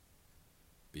me.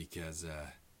 Because,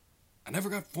 I never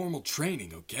got formal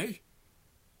training, okay?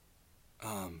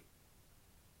 And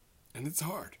it's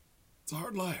hard. It's a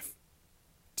hard life.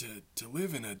 To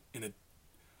live in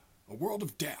a world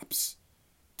of daps.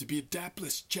 To be a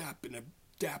dapless chap in a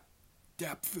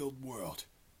dap-filled world.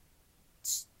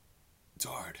 It's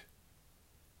hard.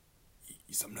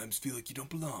 You sometimes feel like you don't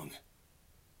belong.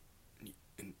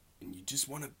 And you just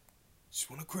want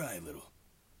to cry a little.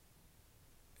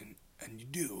 And you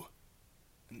do.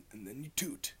 And then you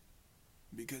toot.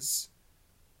 Because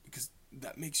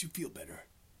that makes you feel better.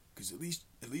 Because at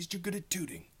least you're good at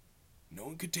tooting. No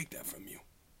one could take that from you.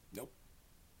 Nope.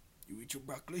 You eat your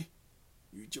broccoli.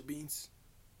 You eat your beans.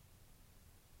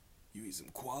 You eat some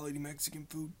quality Mexican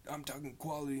food. I'm talking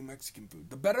quality Mexican food.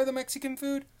 The better the Mexican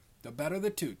food, the better the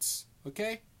toots.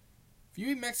 Okay? If you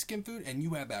eat Mexican food and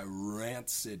you have that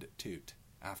rancid toot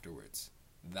afterwards,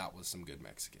 that was some good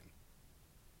Mexican.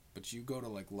 But you go to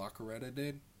like La Coretta,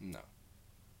 dude? No,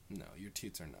 your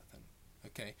toots are nothing.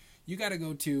 Okay? You gotta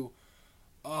go to,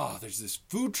 there's this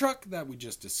food truck that we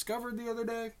just discovered the other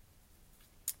day.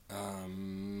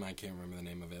 I can't remember the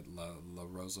name of it. La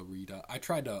Rosarita. I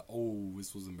tried to,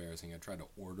 this was embarrassing. I tried to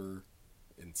order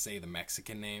and say the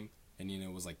Mexican name. And,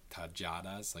 it was like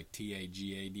tajadas, like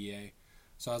T-A-G-A-D-A.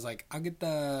 So I was like, I'll get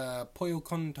the pollo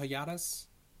con tajadas.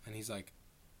 And he's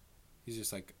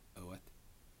just like, oh, what?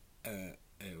 I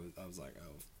was like,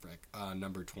 oh, frick.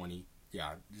 Number 20.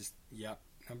 Yeah,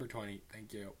 number 20.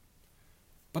 Thank you.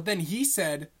 But then he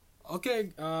said,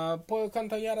 okay, pollo con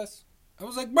tajadas. I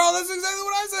was like, bro, that's exactly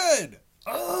what I said.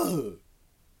 Ugh.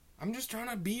 I'm just trying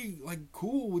to be, like,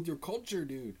 cool with your culture,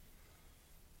 dude.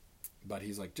 But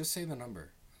he's like, just say the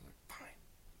number. I was like, fine.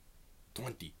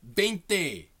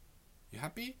 20. You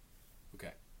happy?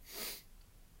 Okay.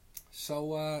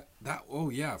 So,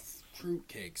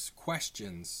 fruitcakes.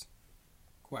 Questions.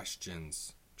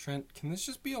 Trent, can this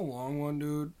just be a long one,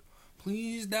 dude?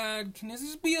 Please, Dad. Can this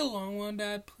just be a long one,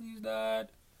 Dad? Please,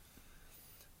 Dad.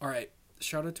 Alright.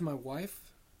 Shout out to my wife.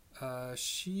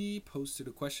 She posted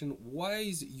a question. Why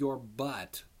is your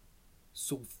butt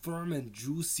so firm and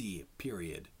juicy,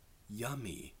 period?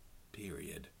 Yummy,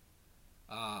 period.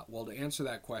 Well, to answer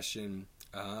that question,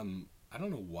 I don't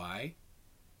know why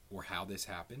or how this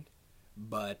happened,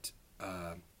 but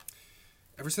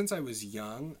ever since I was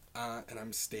young and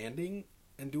I'm standing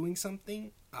and doing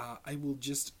something, I will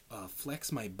just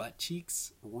flex my butt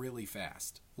cheeks really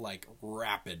fast, like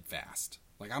rapid fast.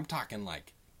 Like I'm talking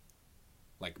like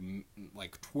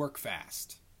twerk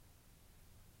fast.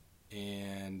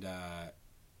 And I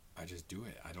just do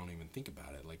it. I don't even think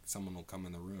about it. Like someone will come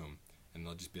in the room and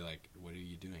they'll just be like, what are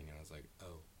you doing? And I was like,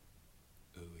 oh,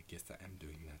 I guess I am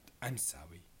doing that. I'm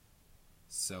sorry.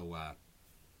 So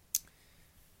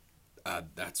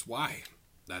that's why.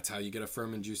 That's how you get a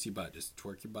firm and juicy butt. Just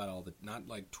twerk your butt not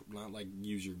like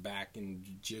use your back and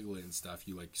jiggle it and stuff.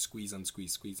 You like squeeze on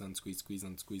squeeze, squeeze on squeeze, squeeze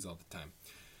on squeeze all the time.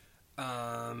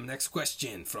 Next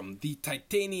question from the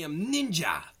Titanium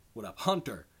Ninja. What up,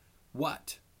 Hunter?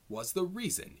 What was the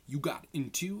reason you got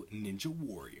into Ninja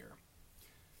Warrior?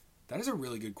 That is a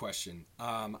really good question.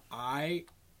 I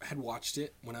had watched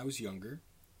it when I was younger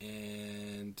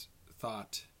and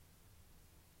thought,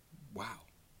 wow,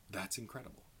 that's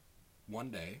incredible. One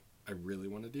day, I really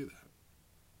want to do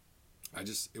that.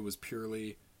 It was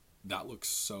purely, that looks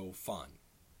so fun.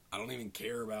 I don't even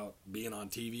care about being on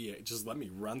TV. Just let me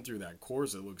run through that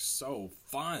course. It looks so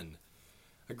fun.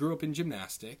 I grew up in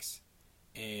gymnastics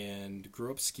and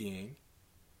grew up skiing.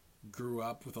 Grew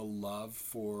up with a love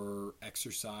for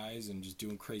exercise and just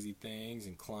doing crazy things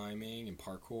and climbing and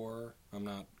parkour. I'm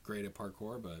not great at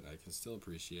parkour, but I can still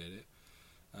appreciate it.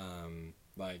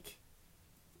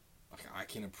 I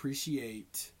can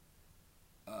appreciate...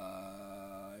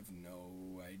 I have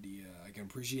no idea. I can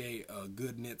appreciate a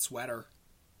good knit sweater.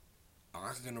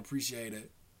 I can appreciate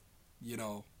it.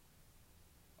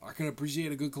 I can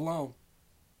appreciate a good cologne.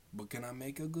 But can I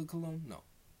make a good cologne? No,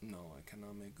 I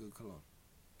cannot make good cologne.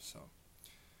 So,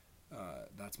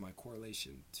 that's my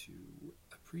correlation to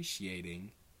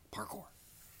appreciating parkour.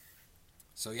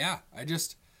 So yeah, I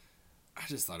just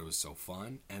thought it was so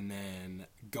fun. And then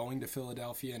going to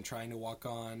Philadelphia and trying to walk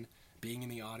on, being in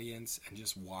the audience and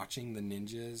just watching the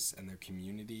ninjas and their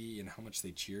community and how much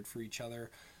they cheered for each other.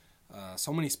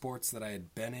 So many sports that I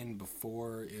had been in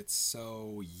before, it's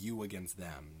so you against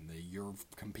them. You're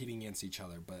competing against each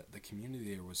other, but the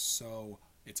community there was so,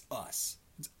 it's us.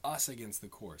 It's us against the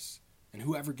course. And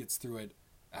whoever gets through it,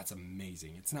 that's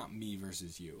amazing. It's not me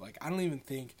versus you. Like, I don't even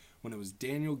think when it was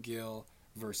Daniel Gill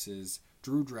versus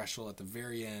Drew Dreschel at the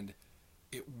very end,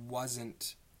 it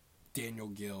wasn't Daniel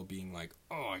Gill being like,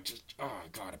 I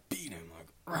gotta beat him. Like,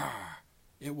 rah.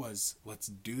 It was, let's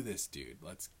do this, dude.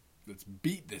 Let's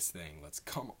beat this thing. Let's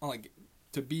come on. Like,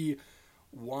 to be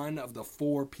one of the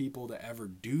 4 people to ever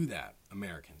do that,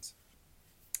 Americans,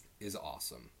 is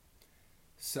awesome.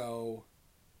 So,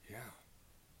 yeah.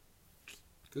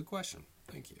 Good question.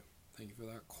 Thank you. Thank you for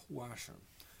that question.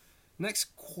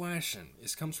 Next question.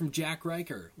 This comes from Jack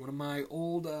Riker, one of my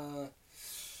old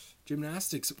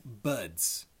gymnastics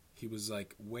buds. He was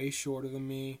like way shorter than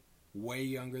me, way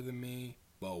younger than me,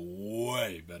 but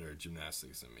way better at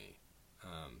gymnastics than me.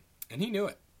 And he knew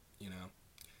it,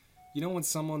 You know when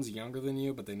someone's younger than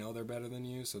you, but they know they're better than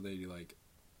you, so they, like,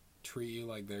 treat you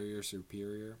like they're your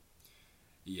superior?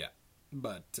 Yeah.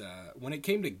 But when it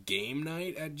came to game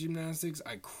night at gymnastics,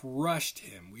 I crushed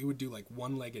him. We would do, like,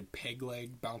 one-legged peg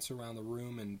leg, bounce around the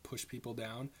room and push people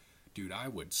down. Dude, I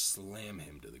would slam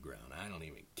him to the ground. I don't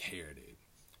even care, dude.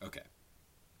 Okay.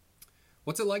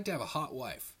 What's it like to have a hot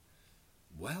wife?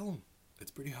 Well,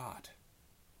 it's pretty hot.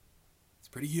 It's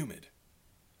pretty humid.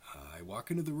 I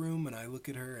walk into the room and I look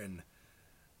at her and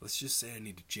let's just say I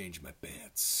need to change my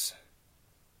pants.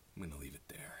 I'm going to leave it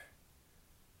there.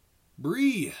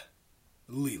 Bree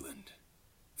Leland,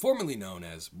 formerly known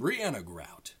as Brianna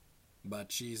Grout,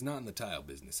 but she's not in the tile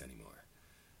business anymore.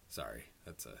 Sorry,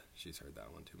 she's heard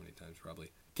that one too many times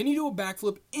probably. Can you do a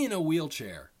backflip in a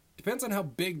wheelchair? Depends on how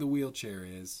big the wheelchair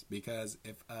is, because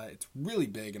if it's really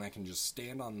big and I can just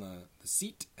stand on the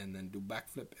seat and then do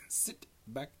backflip and sit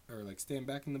back, or like stand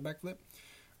back in the backflip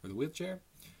or the wheelchair,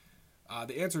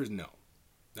 the answer is no.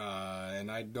 And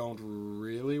I don't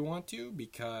really want to,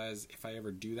 because if I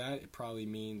ever do that, it probably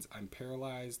means I'm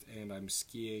paralyzed and I'm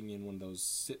skiing in one of those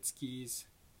sit skis.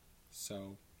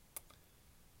 So,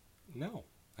 no,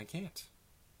 I can't.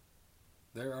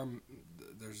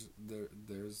 There's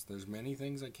many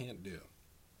things I can't do.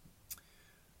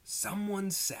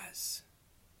 Someone says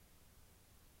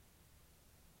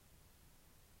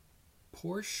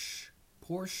Porsche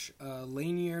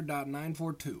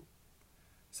Lanier.942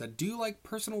 said, do you like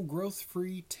personal growth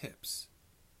free tips?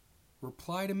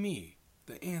 Reply to me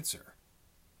the answer.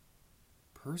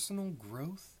 Personal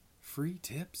growth free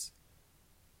tips?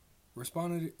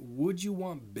 Responded, would you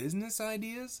want business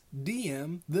ideas?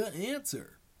 DM the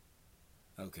answer.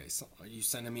 Okay, so are you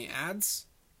sending me ads?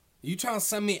 Are you trying to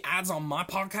send me ads on my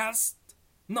podcast?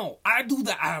 No, I do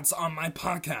the ads on my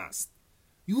podcast.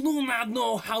 You do not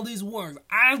know how this works.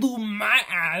 I do my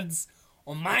ads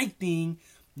on my thing.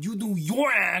 You do your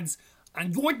ads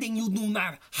on your thing. You do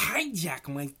not hijack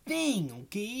my thing,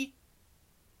 okay?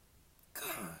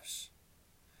 Gosh.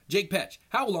 Jake Petch,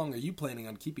 how long are you planning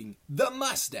on keeping the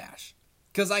mustache?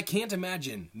 Because I can't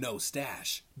imagine no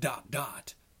stash. ...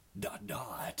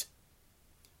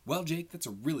 Well, Jake, that's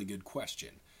a really good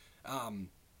question.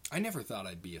 I never thought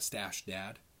I'd be a stash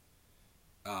dad.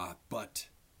 But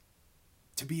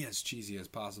to be as cheesy as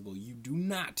possible, you do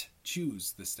not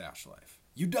choose the stash life.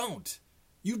 You don't.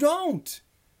 You don't.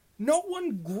 No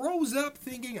one grows up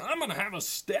thinking, I'm going to have a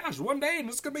stash one day and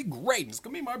it's going to be great. And it's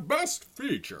going to be my best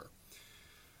feature.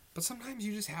 But sometimes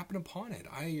you just happen upon it.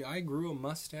 I grew a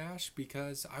mustache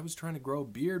because I was trying to grow a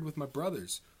beard with my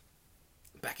brothers.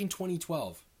 Back in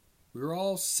 2012, we were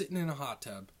all sitting in a hot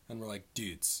tub and we're like,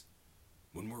 dudes,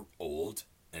 when we're old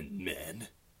and men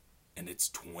and it's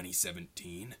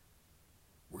 2017,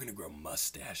 we're going to grow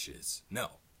mustaches.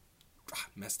 No.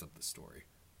 Messed up the story.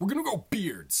 We're going to grow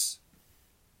beards.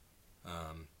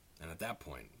 And at that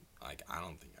point, like, I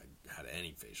don't think I had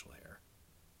any facial hair.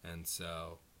 And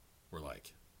so we're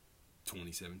like,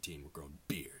 2017, we're growing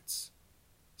beards.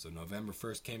 So November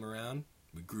 1st came around,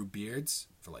 we grew beards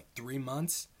for like 3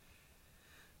 months.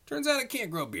 Turns out I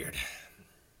can't grow a beard,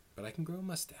 but I can grow a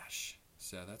mustache.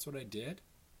 So that's what I did.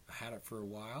 I had it for a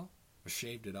while. I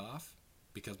shaved it off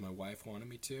because my wife wanted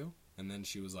me to. And then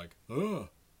she was like, oh,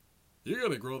 you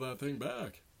gotta grow that thing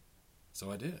back.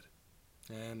 So I did.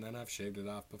 And then I've shaved it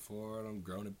off before, and I've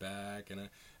grown it back, and I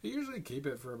usually keep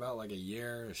it for about like a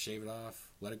year, shave it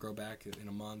off, let it grow back in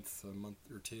a month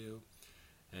or two,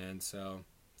 and so,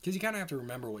 because you kind of have to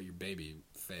remember what your baby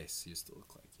face used to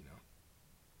look like, you know.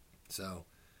 So,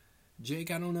 Jake,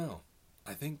 I don't know.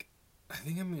 I think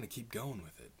I'm gonna keep going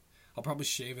with it. I'll probably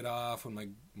shave it off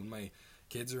when my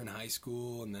kids are in high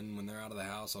school, and then when they're out of the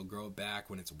house, I'll grow it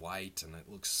back when it's white and it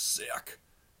looks sick.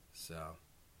 So,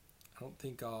 I don't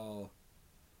think I'll.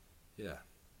 Yeah,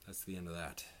 that's the end of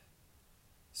that.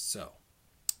 So,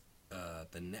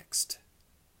 the next.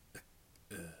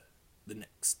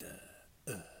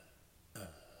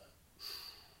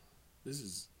 This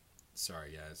is.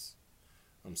 Sorry, guys.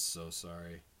 I'm so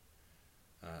sorry.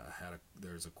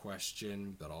 There's a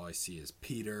question, but all I see is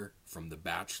Peter from The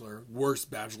Bachelor.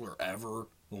 Worst Bachelor ever.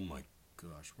 Oh my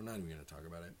gosh, we're not even going to talk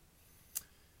about it.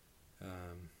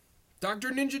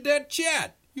 Dr. Ninja Dead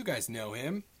Chat. You guys know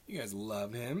him. You guys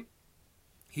love him.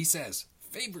 He says,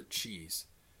 favorite cheese.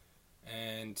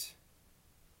 And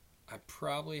I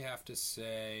probably have to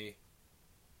say,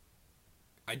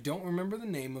 I don't remember the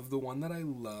name of the one that I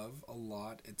love a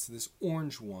lot. It's this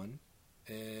orange one.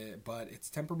 But it's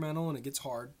temperamental and it gets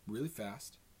hard really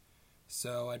fast.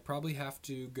 So I'd probably have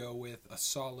to go with a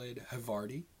solid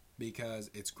Havarti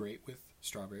because it's great with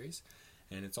strawberries.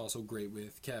 And it's also great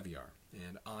with caviar.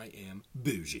 And I am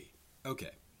bougie.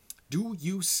 Okay. Do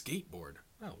you skateboard?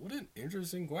 Oh, what an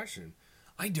interesting question.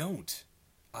 I don't.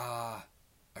 I've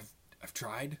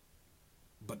tried,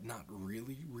 but not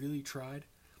really tried.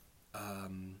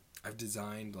 I've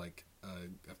designed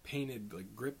I've painted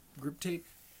grip tape,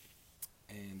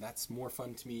 and that's more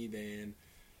fun to me than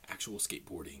actual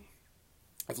skateboarding.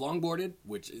 I've longboarded,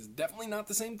 which is definitely not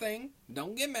the same thing.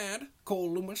 Don't get mad.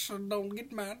 Cole Loomis, don't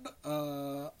get mad.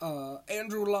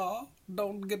 Andrew Law,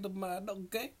 don't get mad,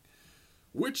 okay?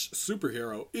 Which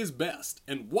superhero is best,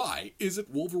 and why is it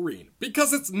Wolverine?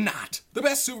 Because it's not. The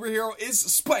best superhero is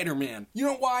Spider-Man. You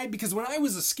know why? Because when I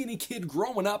was a skinny kid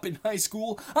growing up in high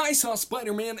school, I saw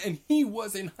Spider-Man, and he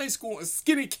was in high school a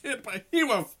skinny kid, but he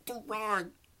was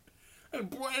strong. and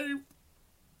brave.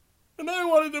 And I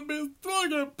wanted to be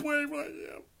strong and brave like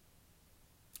him.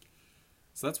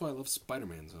 So that's why I love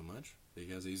Spider-Man so much.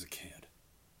 Because he's a kid.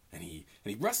 And he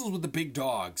wrestles with the big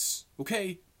dogs.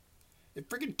 Okay? If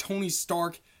freaking Tony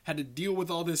Stark had to deal with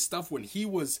all this stuff when he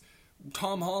was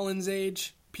Tom Holland's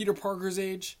age, Peter Parker's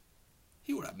age,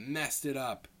 he would have messed it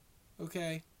up.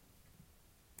 Okay?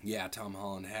 Yeah, Tom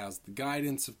Holland has the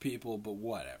guidance of people, but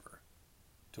whatever.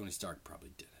 Tony Stark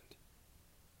probably didn't.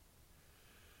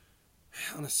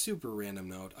 On a super random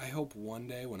note, I hope one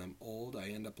day when I'm old, I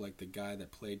end up like the guy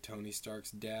that played Tony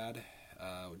Stark's dad,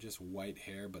 with just white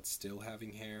hair but still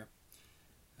having hair.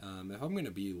 If I'm going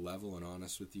to be level and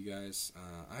honest with you guys,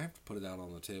 I have to put it out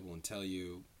on the table and tell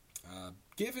you,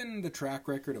 given the track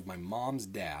record of my mom's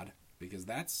dad, because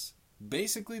that's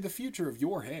basically the future of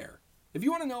your hair. If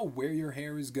you want to know where your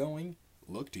hair is going,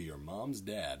 look to your mom's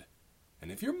dad.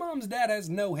 And if your mom's dad has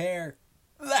no hair,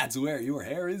 that's where your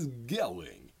hair is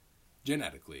going.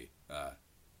 Genetically,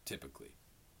 typically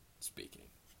speaking.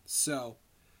 So,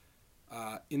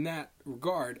 in that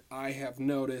regard, I have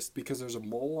noticed, because there's a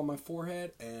mole on my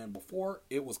forehead, and before,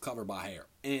 it was covered by hair.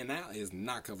 And now it is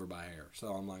not covered by hair. So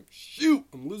I'm like, shoot,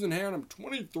 I'm losing hair and I'm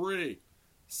 23.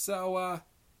 So,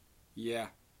 yeah.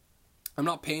 I'm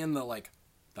not paying the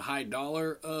high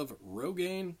dollar of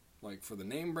Rogaine, for the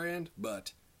name brand,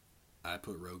 but I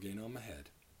put Rogaine on my head.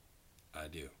 I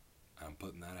do. I'm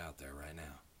putting that out there right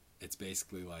now. It's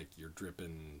basically like you're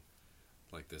dripping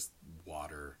this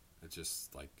water. It's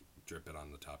just dripping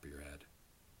on the top of your head.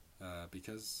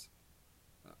 Because,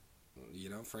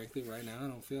 frankly, right now I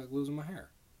don't feel like losing my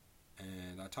hair.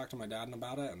 And I talked to my dad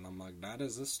about it, and I'm like, Dad,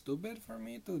 is this stupid for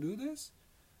me to do this?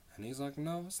 And he's like,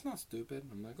 no, it's not stupid.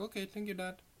 I'm like, okay, thank you,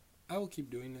 Dad. I will keep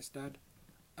doing this, Dad.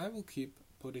 I will keep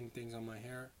putting things on my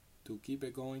hair to keep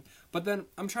it going. But then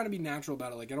I'm trying to be natural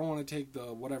about it. I don't want to take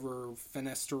the whatever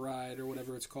finasteride or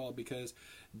whatever it's called, because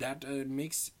that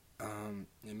makes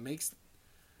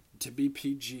to be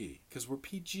PG, because we're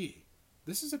PG.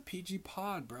 This is a PG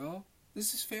pod, bro.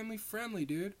 This is family friendly,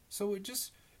 dude. So it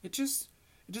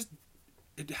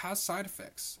has side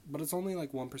effects, but it's only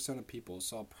 1% of people,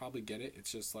 so I'll probably get it.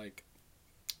 It's just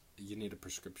you need a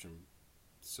prescription.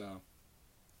 So,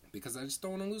 because I just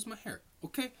don't want to lose my hair.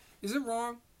 Okay, is it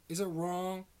wrong? Is it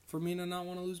wrong for me to not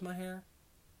want to lose my hair?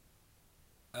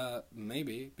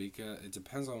 Maybe, because it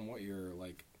depends on what your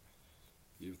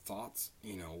thoughts,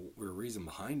 or reason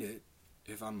behind it.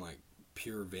 If I'm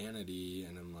pure vanity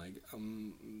and I'm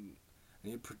I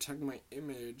need to protect my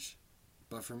image,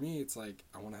 but for me it's I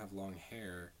want to have long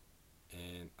hair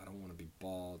and I don't want to be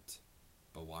bald.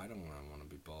 But why don't I want to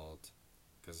be bald?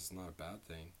 Because it's not a bad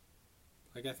thing.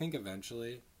 I think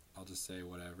eventually I'll just say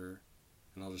whatever.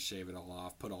 And I'll just shave it all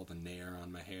off, put all the nair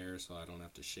on my hair so I don't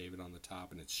have to shave it on the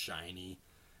top, and it's shiny.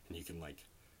 And you can,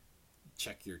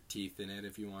 check your teeth in it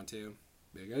if you want to.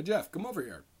 Be like, hey, Jeff, come over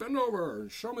here. Bend over and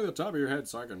show me the top of your head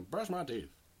so I can brush my teeth.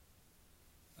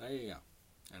 There you go.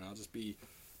 And I'll just be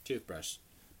toothbrush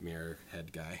mirror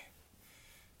head guy.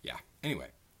 Yeah. Anyway.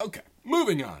 Okay.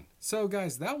 Moving on. So,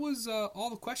 guys, that was all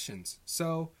the questions.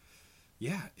 So,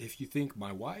 yeah, if you think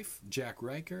my wife, Jack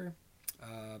Riker,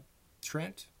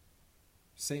 Trent,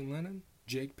 St. Lennon,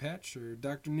 Jake Petch, or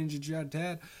Dr. Ninja Jad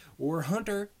Tad, or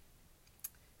Hunter,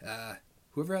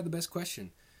 whoever had the best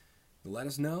question, let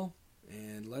us know,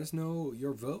 and let us know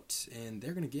your vote, and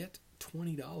they're going to get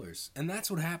 $20. And that's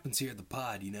what happens here at the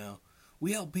pod,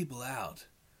 We help people out.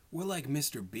 We're like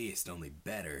Mr. Beast, only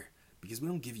better, because we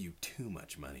don't give you too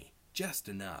much money, just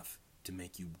enough to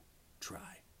make you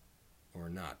try. Or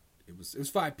not. It was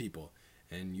 5 people,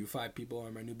 and you 5 people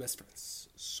are my new best friends.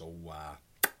 So,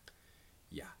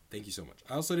 yeah, thank you so much.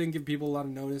 I also didn't give people a lot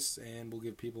of notice, and we'll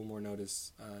give people more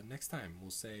notice next time. We'll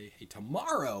say, hey,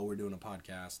 tomorrow we're doing a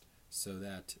podcast, so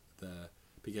that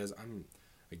because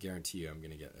I guarantee you I'm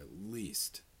going to get at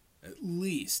least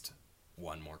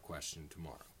one more question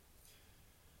tomorrow.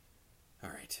 All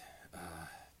right,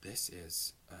 this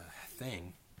is a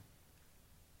thing.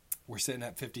 We're sitting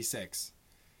at 56.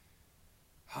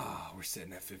 We're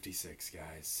sitting at 56,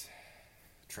 guys.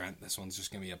 Trent, this one's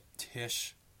just going to be a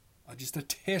tish. Just a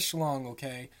tish long,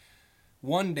 okay?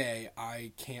 One day,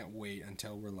 I can't wait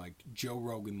until we're Joe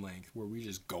Rogan length, where we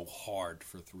just go hard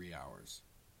for 3 hours.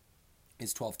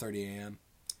 It's 12:30 a.m.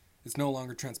 It's no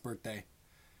longer Trent's birthday.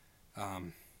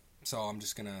 So I'm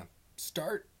just going to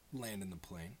start landing the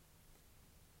plane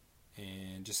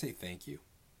and just say thank you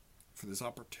for this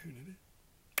opportunity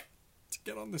to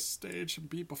get on this stage and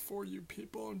be before you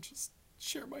people and just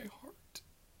share my heart.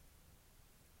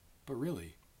 But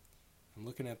really, I'm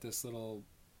looking at this little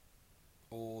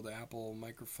old Apple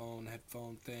microphone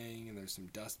headphone thing, and there's some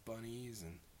dust bunnies,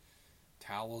 and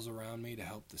towels around me to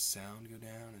help the sound go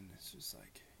down, and it's just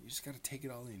like, you just got to take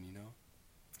it all in, you know?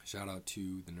 Shout out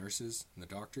to the nurses and the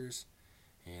doctors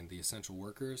and the essential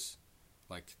workers,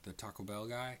 like the Taco Bell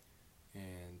guy,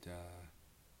 and,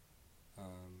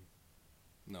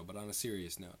 no, but on a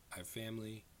serious note, I have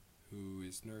family who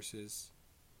is nurses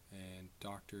and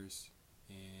doctors,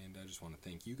 and I just want to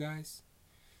thank you guys.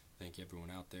 Thank everyone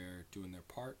out there doing their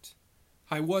part.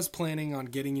 I was planning on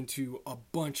getting into a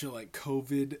bunch of like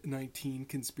COVID-19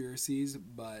 conspiracies,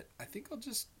 but I think I'll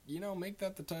just, make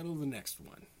that the title of the next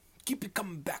one. Keep you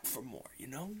coming back for more,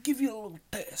 Give you a little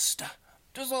test.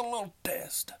 Just a little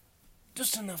test.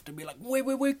 Just enough to be like,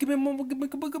 wait, give me more. I'll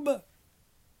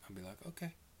be like,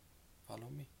 okay, follow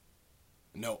me.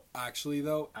 No, actually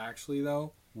though,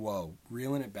 whoa,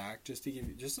 reeling it back just to give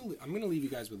you, I'm going to leave you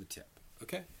guys with a tip,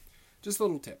 okay? Just a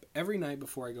little tip. Every night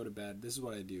before I go to bed, this is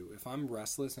what I do. If I'm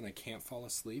restless and I can't fall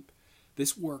asleep,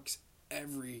 this works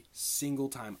every single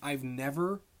time. I've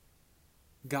never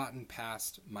gotten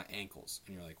past my ankles.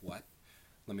 And you're like, what?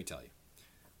 Let me tell you.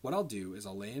 What I'll do is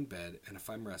I'll lay in bed, and if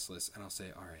I'm restless, and I'll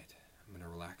say, all right, I'm going to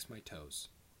relax my toes.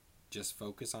 Just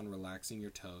focus on relaxing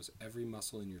your toes, every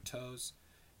muscle in your toes,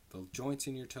 the joints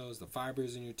in your toes, the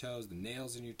fibers in your toes, the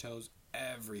nails in your toes,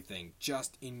 everything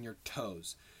just in your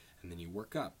toes. And then you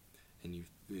work up. And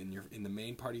you're in the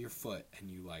main part of your foot, and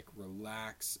you like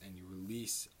relax and you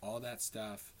release all that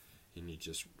stuff, and you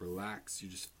just relax. You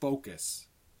just focus.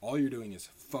 All you're doing is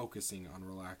focusing on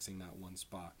relaxing that one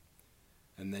spot.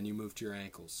 And then you move to your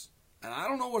ankles. And I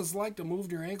don't know what it's like to move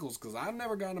to your ankles, because I've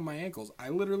never gotten to my ankles. I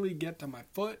literally get to my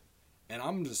foot, and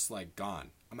I'm just like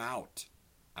gone. I'm out.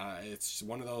 It's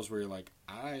one of those where you're like,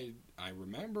 I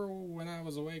remember when I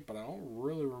was awake, but I don't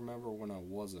really remember when I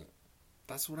wasn't.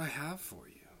 That's what I have for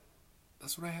you.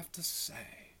 That's what I have to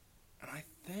say. And I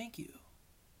thank you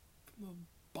from the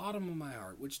bottom of my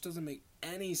heart, which doesn't make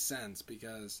any sense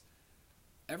because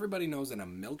everybody knows in a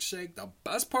milkshake, the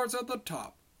best part's at the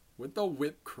top with the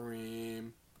whipped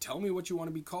cream. Tell me what you want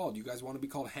to be called. You guys want to be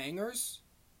called hangers?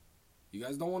 You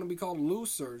guys don't want to be called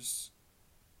losers.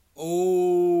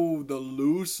 Oh, the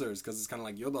losers. Because it's kind of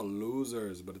like, you're the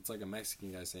losers. But it's like a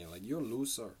Mexican guy saying, like, you're a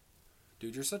loser.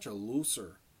 Dude, you're such a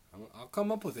loser. I'll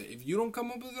come up with it. If you don't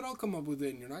come up with it, I'll come up with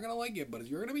it. And you're not going to like it, but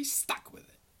you're going to be stuck with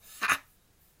it. Ha!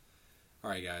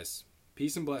 Alright, guys.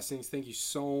 Peace and blessings. Thank you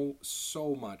so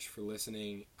much for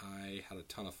listening. I had a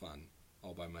ton of fun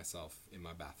all by myself in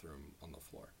my bathroom on the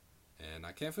floor. And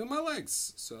I can't feel my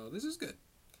legs, so this is good.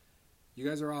 You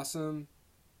guys are awesome.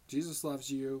 Jesus loves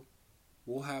you.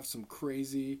 We'll have some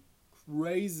crazy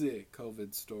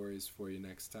COVID stories for you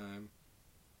next time.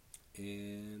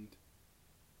 And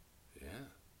yeah.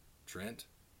 Trent,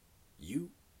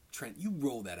 you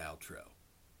roll that outro.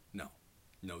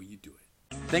 No, you do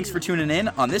it. Thanks for tuning in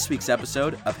on this week's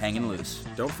episode of Hangin' Loose.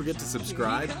 Don't forget to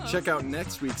subscribe, check out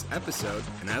next week's episode,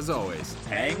 and as always,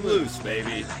 hang loose,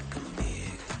 baby.